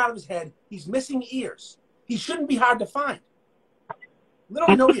bug out of his head. He's missing ears. He shouldn't be hard to find.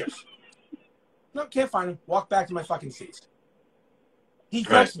 Literally no ears. No, can't find him. Walk back to my fucking seats. He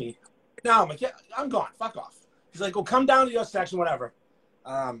corrects me. Now I'm like, yeah, I'm gone. Fuck off. He's like, well, come down to your section, whatever.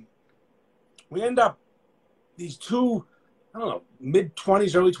 We end up, these two, I don't know,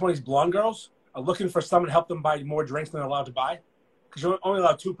 mid-20s, early 20s blonde girls are looking for someone to help them buy more drinks than they're allowed to buy. Because you're only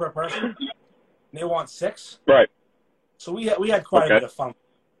allowed 2 per person. And they want 6. Right. So we had quite a bit of fun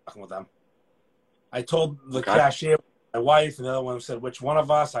with them. I told the cashier, my wife, and the other one said, which one of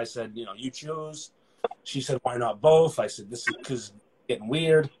us? I said, you choose. She said, why not both? I said, this is because it's getting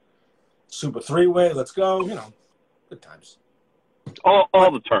weird. Super 3-way, let's go. Good times. All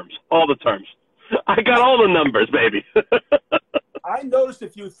the terms. I got all the numbers, baby. I noticed a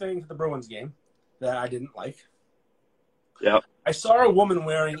few things at the Bruins game that I didn't like. Yeah. I saw a woman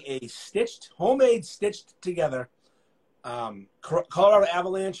wearing a homemade stitched together Colorado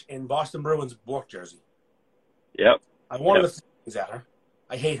Avalanche and Boston Bruins Bork jersey. Yep. I wanted to throw things at her.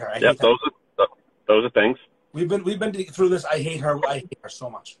 I hate her. Those are things. We've been through this. I hate her. I hate her so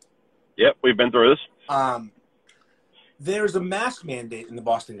much. Yep, we've been through this. There's a mask mandate in the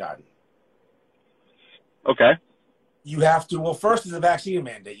Boston Garden. Okay. You have to. Well, first is a vaccine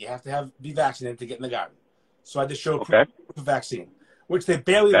mandate. You have to be vaccinated to get in the garden. So I had to show proof of vaccine, which they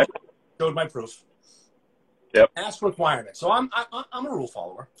barely showed my proof. Yep. Mask requirement. So I'm a rule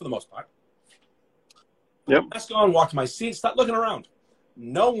follower for the most part. Yep. Mask on, walk to my seat, start looking around.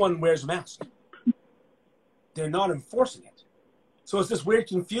 No one wears a mask. They're not enforcing it. So it's this weird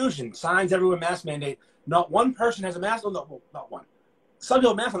confusion. Signs everywhere, mask mandate. Not one person has a mask. Oh, no, not one. Some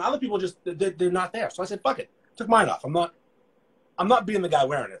people have masks on. Other people just, they're not there. So I said, fuck it. Took mine off. I'm not being the guy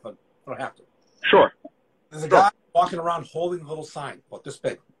wearing it, but I don't have to. Sure. There's a guy walking around holding a little sign, about this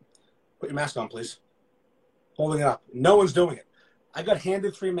big. Put your mask on, please. Holding it up. No one's doing it. I got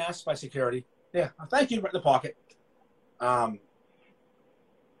handed 3 masks by security. Yeah, thank you, right in the pocket.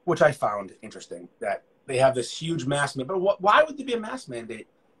 Which I found interesting, that they have this huge mask mandate. But why would there be a mask mandate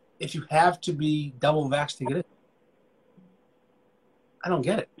if you have to be double vaxxed to get it? I don't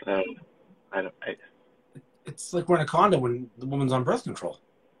get it. It's like we're in a condo when the woman's on birth control.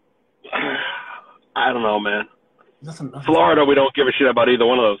 I don't know, man. Nothing. Florida, we don't give a shit about either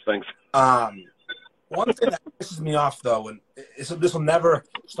one of those things. One thing that pisses me off, though, and this will never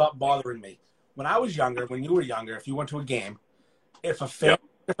stop bothering me. When I was younger, when you were younger, if you went to a game, if a fan from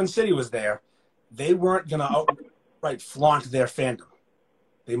a different city was there, they weren't going to outright flaunt their fandom.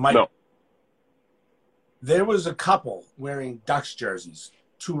 They might. No. There was a couple wearing Ducks jerseys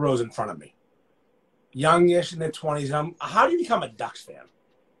 2 rows in front of me. Youngish in their 20s. How do you become a Ducks fan?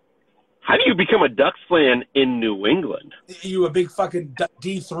 How do you become a Ducks fan in New England? You a big fucking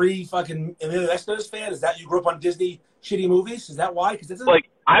D3 fucking Emilio Estevez fan? Is that you grew up on Disney shitty movies? Is that why? Because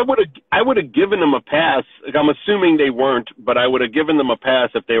I would have given them a pass. Like, I'm assuming they weren't, but I would have given them a pass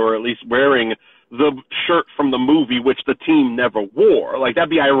if they were at least wearing the shirt from the movie, which the team never wore. Like, that'd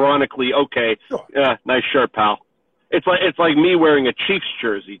be ironically okay. Sure. Nice shirt, pal. It's like me wearing a Chiefs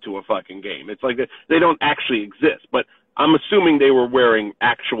jersey to a fucking game. It's like they don't actually exist, but I'm assuming they were wearing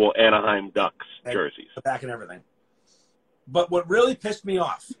actual Anaheim Ducks jerseys. The back and everything. But what really pissed me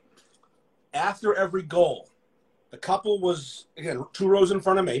off, after every goal, the couple was, again, 2 rows in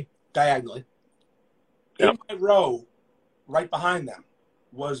front of me, diagonally. In my row, right behind them,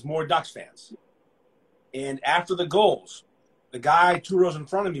 was more Ducks fans. And after the goals, the guy 2 rows in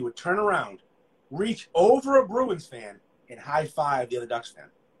front of me would turn around, reach over a Bruins fan, and high-five the other Ducks fan.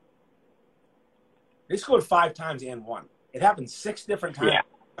 They scored 5 times and won. It happened 6 different times.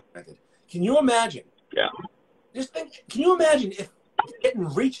 Yeah. Can you imagine? Yeah. Can you imagine if getting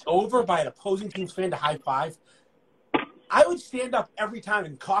reached over by an opposing team's fan to high five? I would stand up every time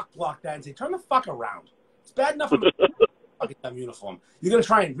and cock block that and say, "Turn the fuck around." It's bad enough with a fucking dumb uniform. You're gonna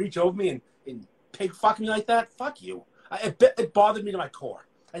try and reach over me and pig fuck me like that? Fuck you. It bothered me to my core.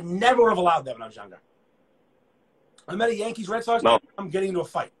 I never would have allowed that when I was younger. I'm at a Yankees Red Sox game. I'm getting into a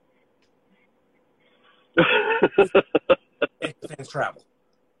fight. Fans travel.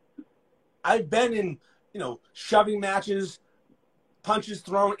 I've been in, shoving matches, punches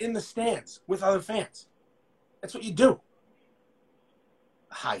thrown in the stands with other fans. That's what you do.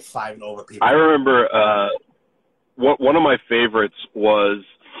 High-fiving over people. I remember one of my favorites was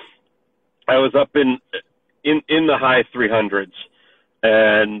I was up in the high 300s,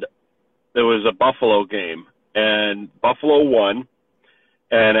 and there was a Buffalo game, and Buffalo won.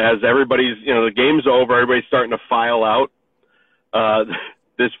 And as everybody's, the game's over, everybody's starting to file out.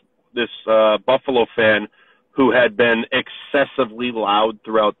 This Buffalo fan who had been excessively loud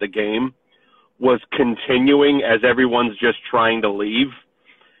throughout the game was continuing as everyone's just trying to leave.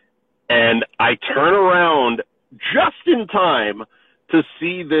 And I turn around just in time to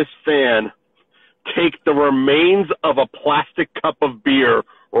see this fan take the remains of a plastic cup of beer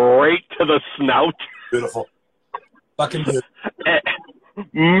right to the snout. Beautiful. Fucking beautiful.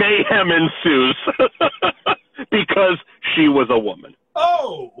 Mayhem ensues because she was a woman.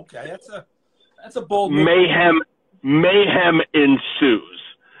 Oh, okay. That's a bold move. Mayhem ensues.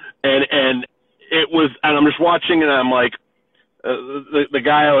 And it was, and I'm just watching, and I'm like, the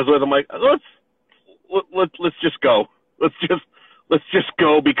guy I was with, I'm like, let's just go. Let's just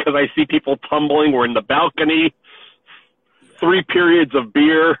go because I see people tumbling. We're in the balcony. 3 periods of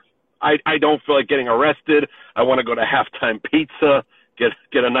beer. I don't feel like getting arrested. I want to go to Halftime Pizza,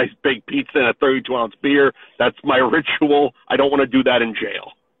 get a nice big pizza and a 32-ounce beer. That's my ritual. I don't want to do that in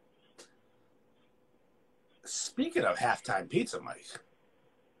jail. Speaking of Halftime Pizza, Mike.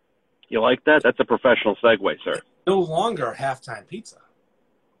 You like that? That's a professional segue, sir. No longer Halftime Pizza.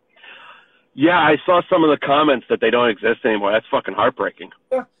 Yeah, I saw some of the comments that they don't exist anymore. That's fucking heartbreaking.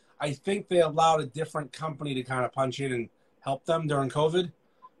 Yeah, I think they allowed a different company to kind of punch in and help them during COVID.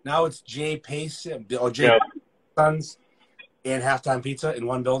 Now it's Jay Pace or Jay Sons and Halftime Pizza in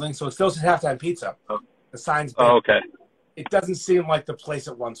one building. So it still says Halftime Pizza. The sign's big. Oh, okay. It doesn't seem like the place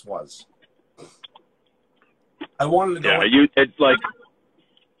it once was. I wanted to go. Yeah, it's like.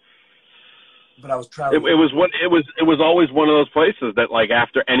 But I was traveling. It was always one of those places that, like,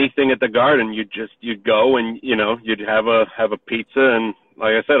 after anything at the Garden, you'd go and you'd have a pizza and,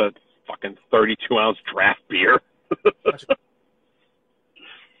 like I said, a fucking 32-ounce draft beer.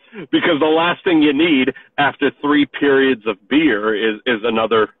 Because the last thing you need after 3 periods of beer is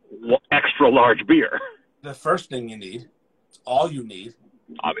another extra large beer. The first thing you need, it's all you need.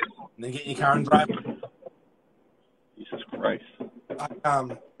 Obviously. And then get in your car and drive. Jesus Christ.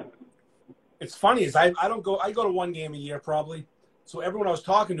 It's funny is I go to one game a year probably. So everyone I was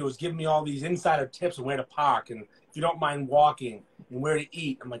talking to was giving me all these insider tips on where to park and if you don't mind walking and where to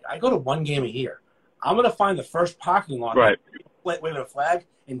eat. I'm like, I go to one game a year. I'm gonna find the first parking lot, right? Wave a flag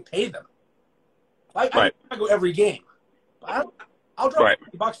and pay them. I go every game. I'll drop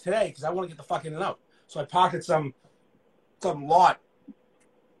 $50 today because I want to get the fuck in and out. So I parked at some lot.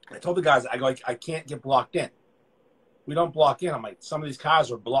 I told the guys, I can't get blocked in. We don't block in. I'm like, some of these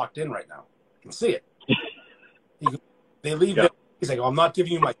cars are blocked in right now. I can see it. They leave. Yeah. He's like, I'm not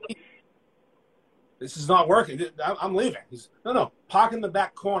giving you my key. This is not working. I'm leaving. No, park in the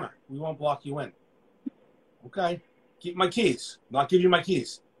back corner. We won't block you in. Okay. Keep my keys. Not give you my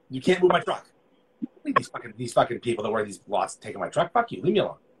keys. You can't move my truck. These fucking people that wear these lots taking my truck. Fuck you. Leave me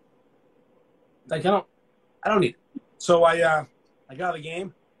alone. Like I don't need it. So I got out of the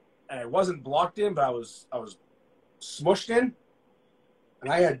game and I wasn't blocked in, but I was smushed in,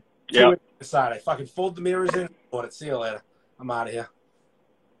 and I had 2 on the side. I fucking fold the mirrors in. Bought it. See you later. I'm out of here.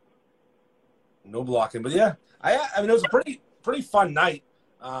 No blocking, but yeah, I mean it was a pretty fun night.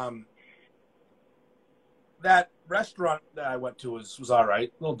 That restaurant that I went to was all right.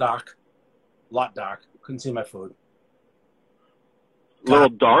 A little dark, a lot dark. Couldn't see my food. A little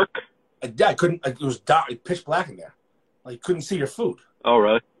dark. I couldn't. It was dark, pitch black in there. Like couldn't see your food. Oh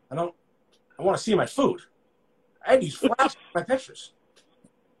really? I want to see my food. I had these flashes in my pictures.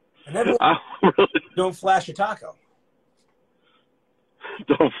 And everyone, really? Don't flash your taco.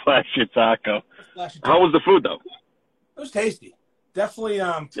 Don't flash your taco. How was the food, though? It was tasty. Definitely,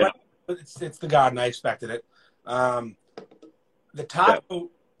 it's the Garden. I expected it. The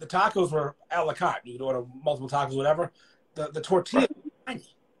tacos were a la carte. You could order multiple tacos, whatever. The tortilla were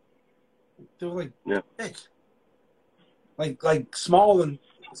tiny. They were like big. Like smaller than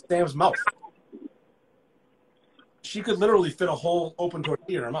Sam's mouth. She could literally fit a whole open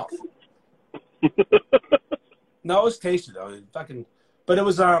tortilla in her mouth. No, it was tasty though. But it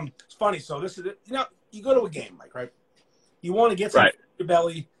was it's funny. So this is you go to a game, Mike, right? You want to get some in your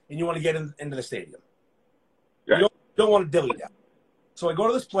belly and you want to get into the stadium. Right. You don't want to dilly down. So I go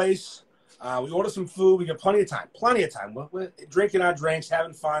to this place. We order some food. We got plenty of time. We're drinking our drinks,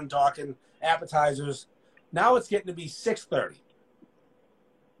 having fun, talking, appetizers. Now it's getting to be 6:30.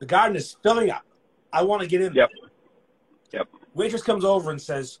 The Garden is filling up. I want to get in there. Yep. Waitress comes over and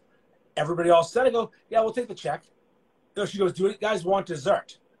says, everybody all set? I go, yeah, we'll take the check. No, she goes, do you guys want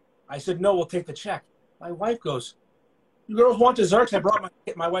dessert? I said, no, we'll take the check. My wife goes, you girls want desserts? I brought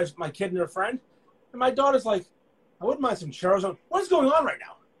my kid and her friend. And my daughter's like, I wouldn't mind some churros. What is going on right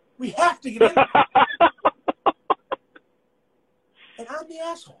now? We have to get in. And I'm the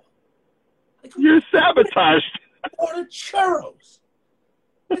asshole. Like, you're sabotaged. Order churros.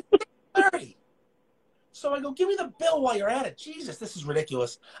 It's 6:30. So I go, give me the bill while you're at it. Jesus, this is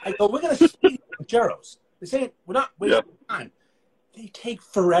ridiculous. I go, we're going to speed churros. They're saying we're not wasting time. They take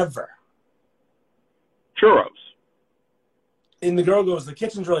forever. Churros. And the girl goes, the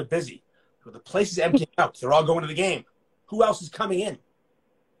kitchen's really busy. The place is emptying out. They're all going to the game. Who else is coming in?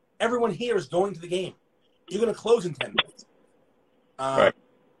 Everyone here is going to the game. You're going to close in 10 minutes. Right.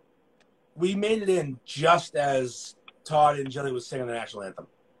 We made it in just as Todd and Jilly was singing the national anthem.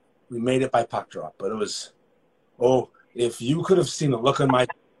 We made it by puck drop, but it was, if you could have seen the look on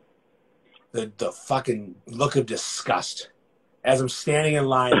the fucking look of disgust as I'm standing in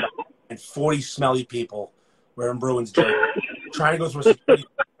line and 40 smelly people wearing Bruins jerseys trying to go through a security.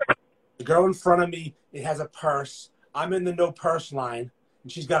 The girl in front of me, it has a purse. I'm in the no purse line,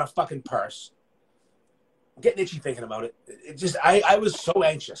 and she's got a fucking purse. I'm getting itchy thinking about it. I was so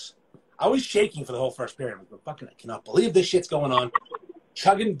anxious. I was shaking for the whole first period. I'm like, fucking, I cannot believe this shit's going on.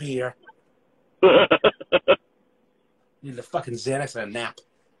 Chugging beer. Need a fucking Xanax and a nap.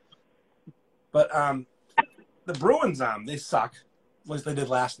 But the Bruins, they suck, as they did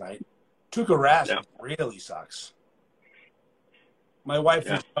last night. Tuukka Rask really sucks. My wife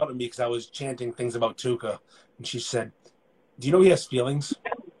reached out to me because I was chanting things about Tuukka, and she said, "Do you know he has feelings?"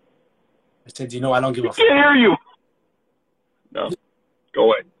 I said, "Do you know I don't give a fuck?" I can't hear you. No. Go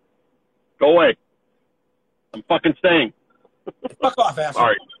away. Go away. I'm fucking staying. Fuck off, asshole.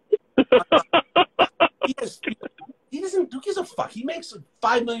 Sorry. He doesn't. Who gives a fuck? He makes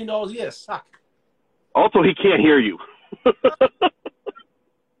 $5 million a year. Suck. Also, he can't hear you.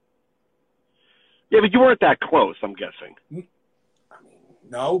 Yeah, but you weren't that close, I'm guessing. I mean,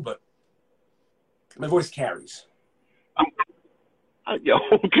 no, but my voice carries. Yeah,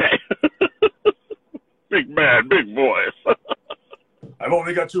 okay. Big man, big voice. I've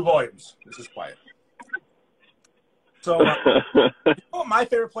only got 2 volumes. This is quiet. So, you know what my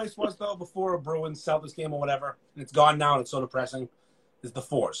favorite place was, though, before a Bruins Celtics game or whatever, and it's gone now and it's so depressing, is the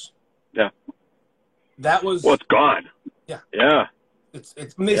Fours. Yeah. That was... Well, it's gone. Yeah. Yeah. It's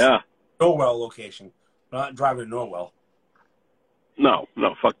Norwell location. We're not driving to Norwell. No,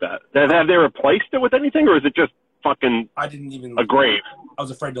 fuck that. Have they replaced it with anything, or is it just fucking I didn't even a grave? I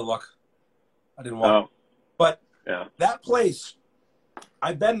was afraid to look. I didn't want to. But that place,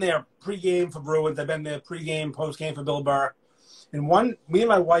 I've been there pregame for Bruins. I've been there pregame, postgame for Bill Burr. And me and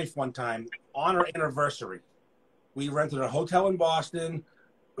my wife one time, on our anniversary, we rented a hotel in Boston.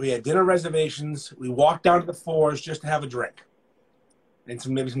 We had dinner reservations. We walked down to the Fours just to have a drink. And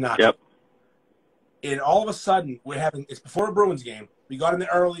maybe some nachos. Yep. And all of a sudden, it's before a Bruins game. We got in there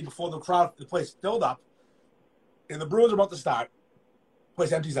early before the place filled up. And the Bruins are about to start. The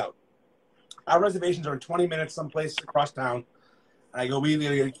place empties out. Our reservations are in 20 minutes someplace across town. And I go, we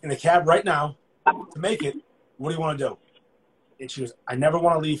in a cab right now to make it. What do you want to do? And she goes, I never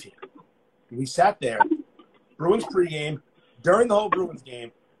want to leave here. And we sat there, Bruins pregame, during the whole Bruins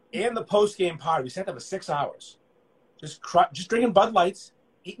game, and the postgame party. We sat there for 6 hours. Just drinking Bud Lights,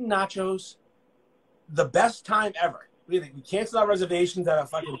 eating nachos. The best time ever. We canceled our reservations at a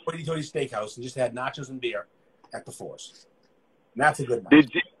fucking Hoity Toity Steakhouse and just had nachos and beer at the Fours. And that's a good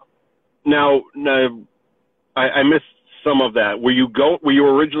night. Now, I missed some of that. Were you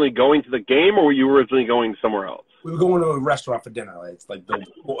originally going to the game, or were you originally going somewhere else? We were going to a restaurant for dinner. It's like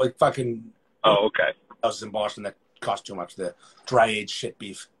fucking. Oh, okay. Houses in Boston that cost too much. The dry aged shit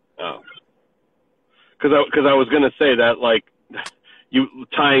beef. Oh. Because I was going to say that, like, you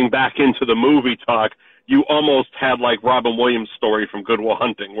tying back into the movie talk, you almost had like Robin Williams' story from Good Will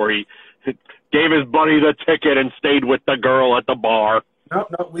Hunting, where he gave his buddy the ticket and stayed with the girl at the bar. No,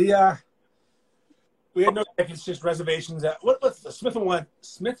 we had no tickets, just reservations at what's the Smith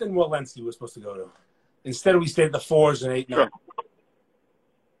and Walensky was supposed to go to. Instead, we stayed at the Fours and ate. Sure.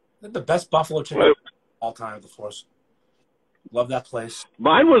 They're the best buffalo chicken all time at the Fours. Love that place.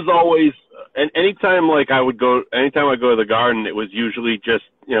 Mine was always, and anytime I go to the Garden, it was usually just,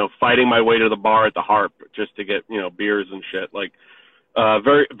 fighting my way to the bar at the Harp just to get, beers and shit. Like,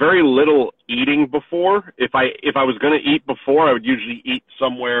 very, very little eating before. If I was going to eat before, I would usually eat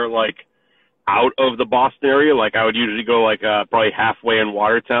somewhere like out of the Boston area. Like I would usually go probably halfway in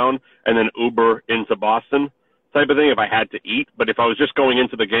Watertown and then Uber into Boston type of thing if I had to eat. But if I was just going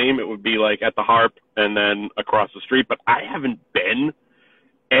into the game, it would be like at the Harp and then across the street. But I haven't been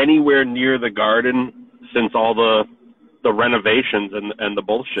anywhere near the Garden since all the renovations and the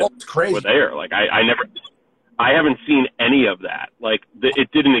bullshit were there. Like I haven't seen any of that. Like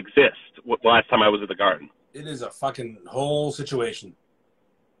it didn't exist last time I was at the Garden. It is a fucking whole situation.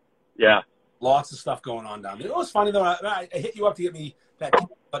 Yeah. Lots of stuff going on down there. It was funny though. I hit you up to get me that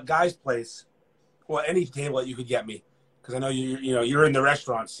guy's place. Or any table that you could get me, because I know you're in the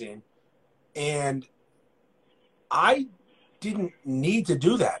restaurant scene, and I didn't need to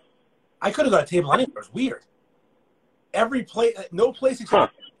do that. I could have got a table anywhere. It was weird. Every place, no place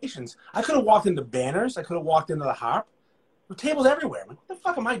except stations. I could have walked into Banners. I could have walked into the Harp. There were tables everywhere. I'm like, what the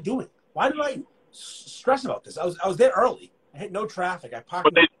fuck am I doing? Why did I stress about this? I was there early. I hit no traffic. I parked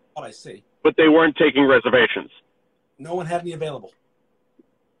what I see. But they weren't taking reservations. No one had any available.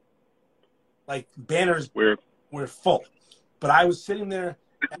 Like, Banners Weird. were full. But I was sitting there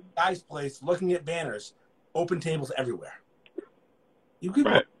at the guy's place looking at Banners, open tables everywhere. You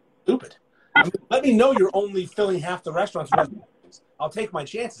people are stupid. I mean, let me know you're only filling half the restaurants. I'll take my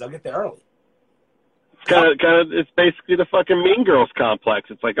chances. I'll get there early. It's basically the fucking Mean Girls complex.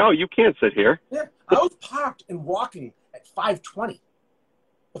 It's like, oh, you can't sit here. Yeah, I was parked and walking at 5:20.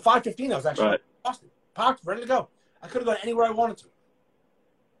 Well, 5:15, I was actually in Boston. Parked, ready to go. I could have gone anywhere I wanted to.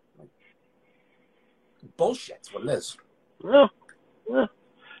 Bullshit's what it is. Well,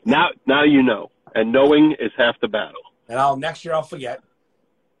 now you know. And knowing is half the battle. And next year I'll forget.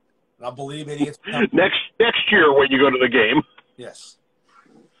 And I'll believe idiots. Next year when you go to the game. Yes.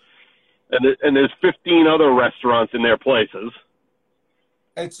 And there's 15 other restaurants in their places.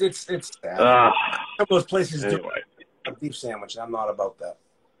 It's sad. Some of those places do a beef sandwich, and I'm not about that.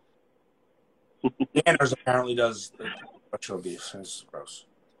 Banners apparently does retro beef. It's gross.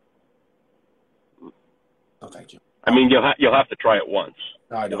 No, thank you. I mean, you'll have to try it once.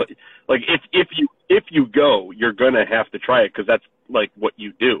 No, I don't. Like if you go, you're gonna have to try it because that's like what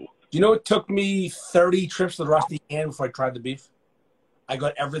you do. You know, it took me 30 trips to the Rusty Inn before I tried the beef. I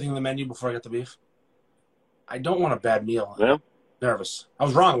got everything on the menu before I got the beef. I don't want a bad meal. Yeah. I'm nervous. I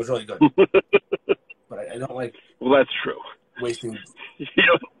was wrong. It was really good. But I don't like. Well, that's true. Wasting.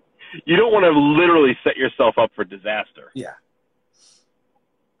 You don't want to literally set yourself up for disaster. Yeah.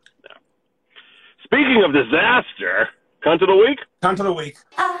 No. Speaking of disaster, cunt of the week. Cunt of the week.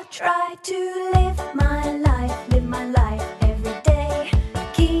 I try to live my life every day.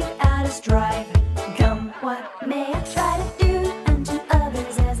 Keep out of strife, come what may. I try to do unto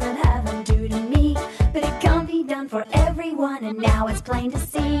others as I'd have them do to me. But it can't be done for everyone, and now it's plain to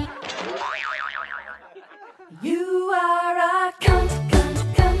see. You are a cunt, cunt,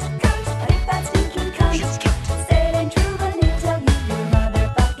 cunt, cunt. But if that stinking cunt said it ain't true, but it tell you you're a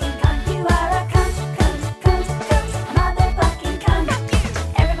motherfucking cunt. You are a cunt, cunt, cunt, cunt. Motherfucking cunt.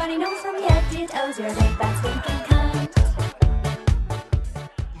 Everybody knows from your head to your toes you're a big fat stinking cunt.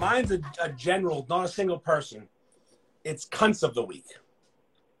 Mine's a general, not a single person. It's cunts of the week.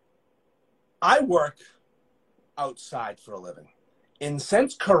 I work outside for a living. And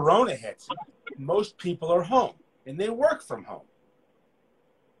since Corona hit, most people are home. And they work from home.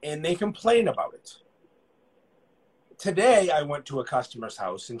 And they complain about it. Today, I went to a customer's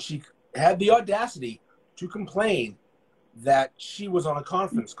house, and she had the audacity to complain that she was on a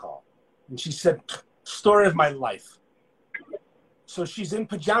conference call. And she said, story of my life. So she's in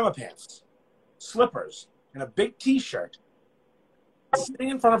pajama pants, slippers, and a big T-shirt, sitting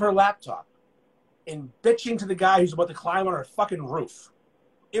in front of her laptop and bitching to the guy who's about to climb on her fucking roof.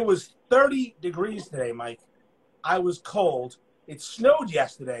 It was 30 degrees today, Mike. I was cold. It snowed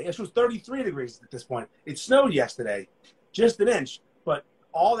yesterday. It was 33 degrees at this point. It snowed yesterday, just an inch, but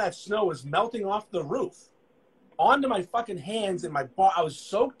all that snow was melting off the roof onto my fucking hands and my body. I was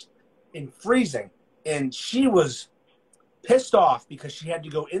soaked and freezing, and she was pissed off because she had to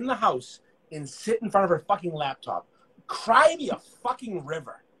go in the house and sit in front of her fucking laptop. Cry me a fucking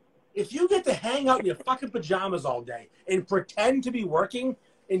river. If you get to hang out in your fucking pajamas all day and pretend to be working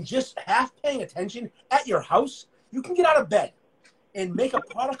and just half paying attention at your house, you can get out of bed and make a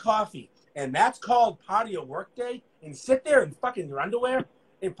pot of coffee, and that's called part of your work day, and sit there in fucking your underwear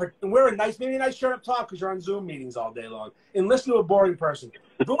and wear maybe a nice shirt up top because you're on Zoom meetings all day long, and listen to a boring person.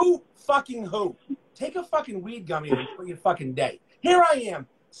 Boo fucking who? Take a fucking weed gummy and enjoy your fucking day. Here I am,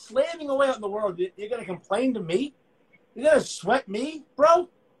 slaving away out in the world. You're going to complain to me? You're going to sweat me, bro?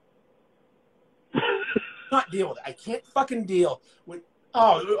 Not deal with it. I can't fucking deal with,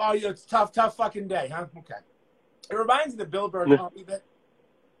 it's tough fucking day, huh? Okay. It reminds me of the Bill Burr comedy bit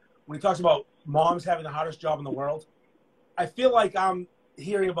when he talks about moms having the hardest job in the world. I feel like I'm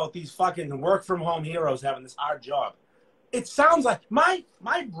hearing about these fucking work from home heroes having this hard job. It sounds like my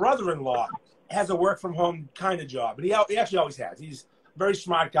brother-in-law has a work from home kind of job, and he actually always has. He's a very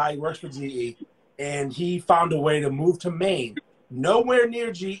smart guy. He works for GE, and he found a way to move to Maine, nowhere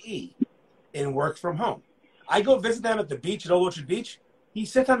near GE, and work from home. I go visit them at the beach at Old Orchard Beach. He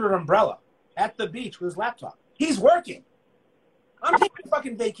sits under an umbrella at the beach with his laptop. He's working. I'm taking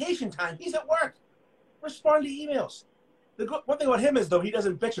fucking vacation time. He's at work. Respond to emails. The one thing about him is, though, he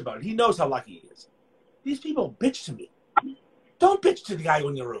doesn't bitch about it. He knows how lucky he is. These people bitch to me. Don't bitch to the guy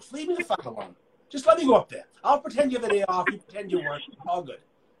on your roof. Leave me the fuck alone. Just let me go up there. I'll pretend you have a day off. You pretend you work. All good.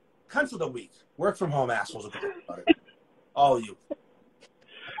 Cunt of the week. Work from home assholes. All you.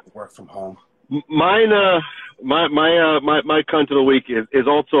 Work from home. Mine, my cunt of the week is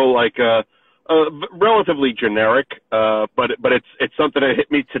also like relatively generic, but it's something that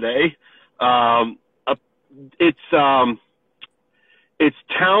hit me today. It's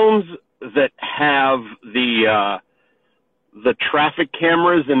towns that have the traffic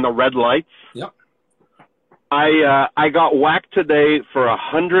cameras and the red lights. Yep. I got whacked today for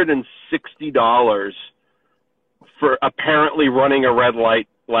 $160 for apparently running a red light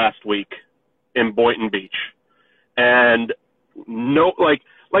last week in Boynton Beach. And no,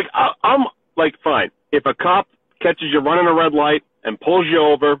 I'm like, fine. If a cop catches you running a red light and pulls you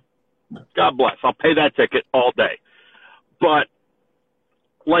over, God bless. I'll pay that ticket all day. But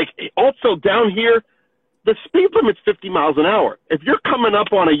like, also down here, the speed limit's 50 miles an hour. If you're coming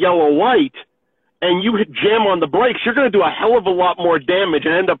up on a yellow light and you hit jam on the brakes, you're going to do a hell of a lot more damage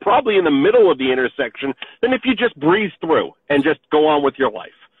and end up probably in the middle of the intersection than if you just breeze through and just go on with your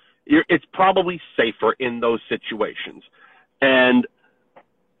life. It's probably safer in those situations. And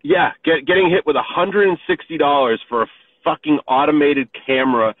yeah, getting hit with $160 for a fucking automated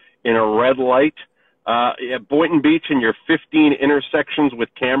camera in a red light at Boynton Beach and your 15 intersections with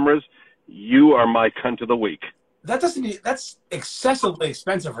cameras, you are my cunt of the week. That's excessively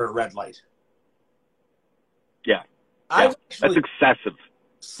expensive for a red light. Yeah. That's excessive.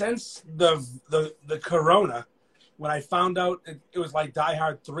 Since the corona, when I found out it was like Die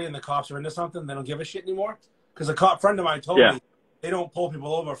Hard 3 and the cops are into something, they don't give a shit anymore. Because a cop friend of mine told me they don't pull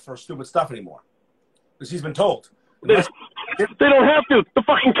people over for stupid stuff anymore. Because he's been told. They don't have to. The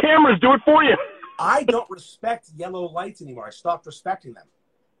fucking cameras do it for you. I don't respect yellow lights anymore. I stopped respecting them.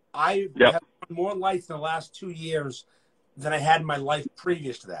 I have run more lights in the last 2 years than I had in my life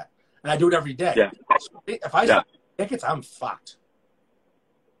previous to that. And I do it every day. Yeah. So if I stop tickets, I'm fucked.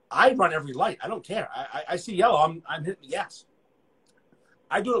 I run every light. I don't care. I see yellow, I'm hitting yes.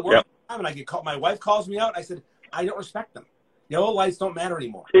 I do it work all the time, and I get called. My wife calls me out. I said, I don't respect them. Yellow lights don't matter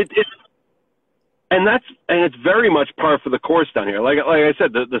anymore. And it's very much par for the course down here. Like I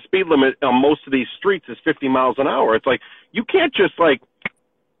said, the speed limit on most of these streets is 50 miles an hour. It's like, you can't just like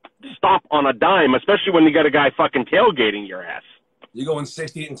stop on a dime, especially when you got a guy fucking tailgating your ass. You go in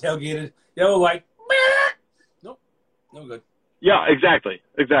 60 and tailgated, yellow light. Nope, no good. Yeah, exactly.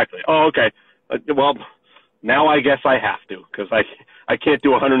 Oh, okay. Well, now I guess I have to, because I can't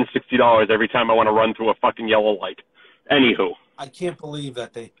do $160 every time I want to run through a fucking yellow light. Anywho. I can't believe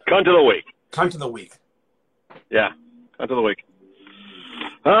that they... Cunt of the week. Cunt of the week. Yeah, cunt of the week.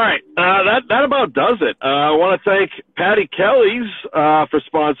 All right, that about does it. I want to thank Patty Kelly's for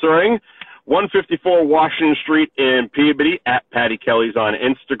sponsoring 154 Washington Street in Peabody, at Patty Kelly's on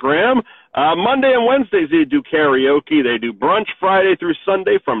Instagram. Monday and Wednesdays they do karaoke. They do brunch Friday through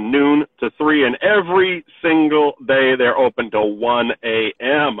Sunday from noon to 3, and every single day they're open till 1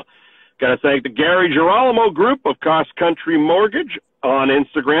 a.m. Got to thank the Gary Girolamo Group of Cross Country Mortgage on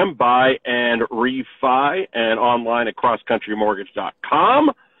Instagram, buy and refi, and online at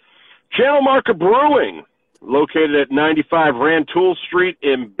crosscountrymortgage.com. Channel Marker Brewing, located at 95 Rantoul Street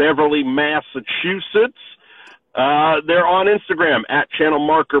in Beverly, Massachusetts. They're on Instagram at Channel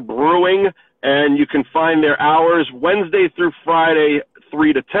Marker Brewing, and you can find their hours Wednesday through Friday,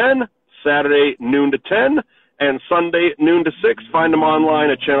 3 to 10, Saturday, noon to 10, and Sunday, noon to 6. Find them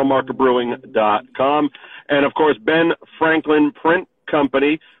online at channelmarkerbrewing.com. And, of course, Ben Franklin Print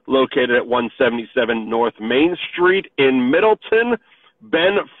Company, located at 177 North Main Street in Middleton.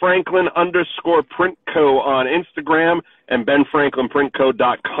 Ben Franklin _Print Co. on Instagram, and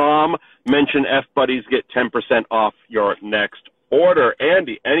benfranklinprintco.com. Mention F Buddies, get 10% off your next order.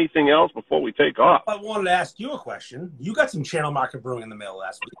 Andy, anything else before we take off? I wanted to ask you a question. You got some Channel Marker Brewing in the mail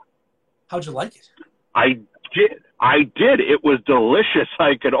last week. How'd you like it? I did. It was delicious.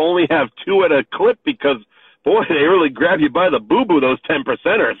 I could only have 2 at a clip because, boy, they really grab you by the boo-boo, those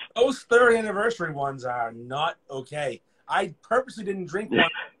 10%ers. Those 30th anniversary ones are not okay. I purposely didn't drink one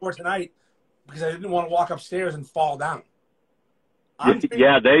for tonight because I didn't want to walk upstairs and fall down.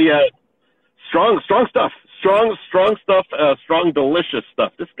 Yeah, they strong stuff. Strong stuff. Strong, delicious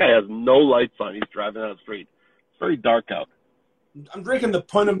stuff. This guy has no lights on. He's driving down the street. It's very dark out. I'm drinking the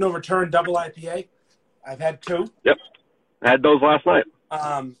Point of No Return Double IPA. I've had 2. Yep, I had those last night.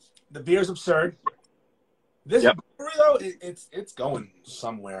 The beer's absurd. This brewery, though, it's going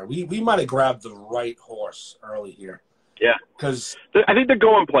somewhere. We might have grabbed the right horse early here. Yeah, because I think they're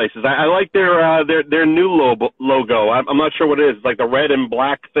going places. I like their new logo. I'm not sure what it is. It's like the red and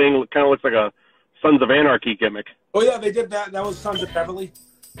black thing. It kind of looks like a Sons of Anarchy gimmick. Oh yeah, they did that. That was Sons of Beverly.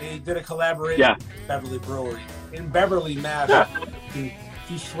 They did a collaboration with Beverly Brewery in Beverly, Mass.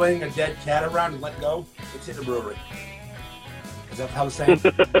 you swing a dead cat around and let go, it's in the brewery. Is that how the saying?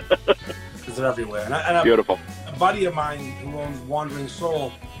 Because they're everywhere. And Beautiful. A buddy of mine who owns Wandering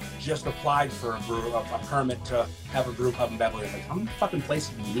Soul just applied for a permit to have a brew pub in Beverly. I'm like, how many fucking places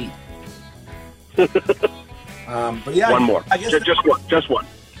do you need? But yeah, One more. I guess Just one.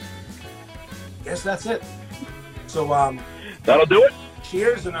 Guess that's it. So That'll do it.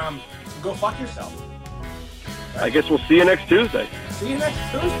 cheers and go fuck yourself. I guess we'll see you next Tuesday. See you next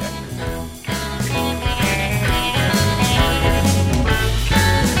Tuesday.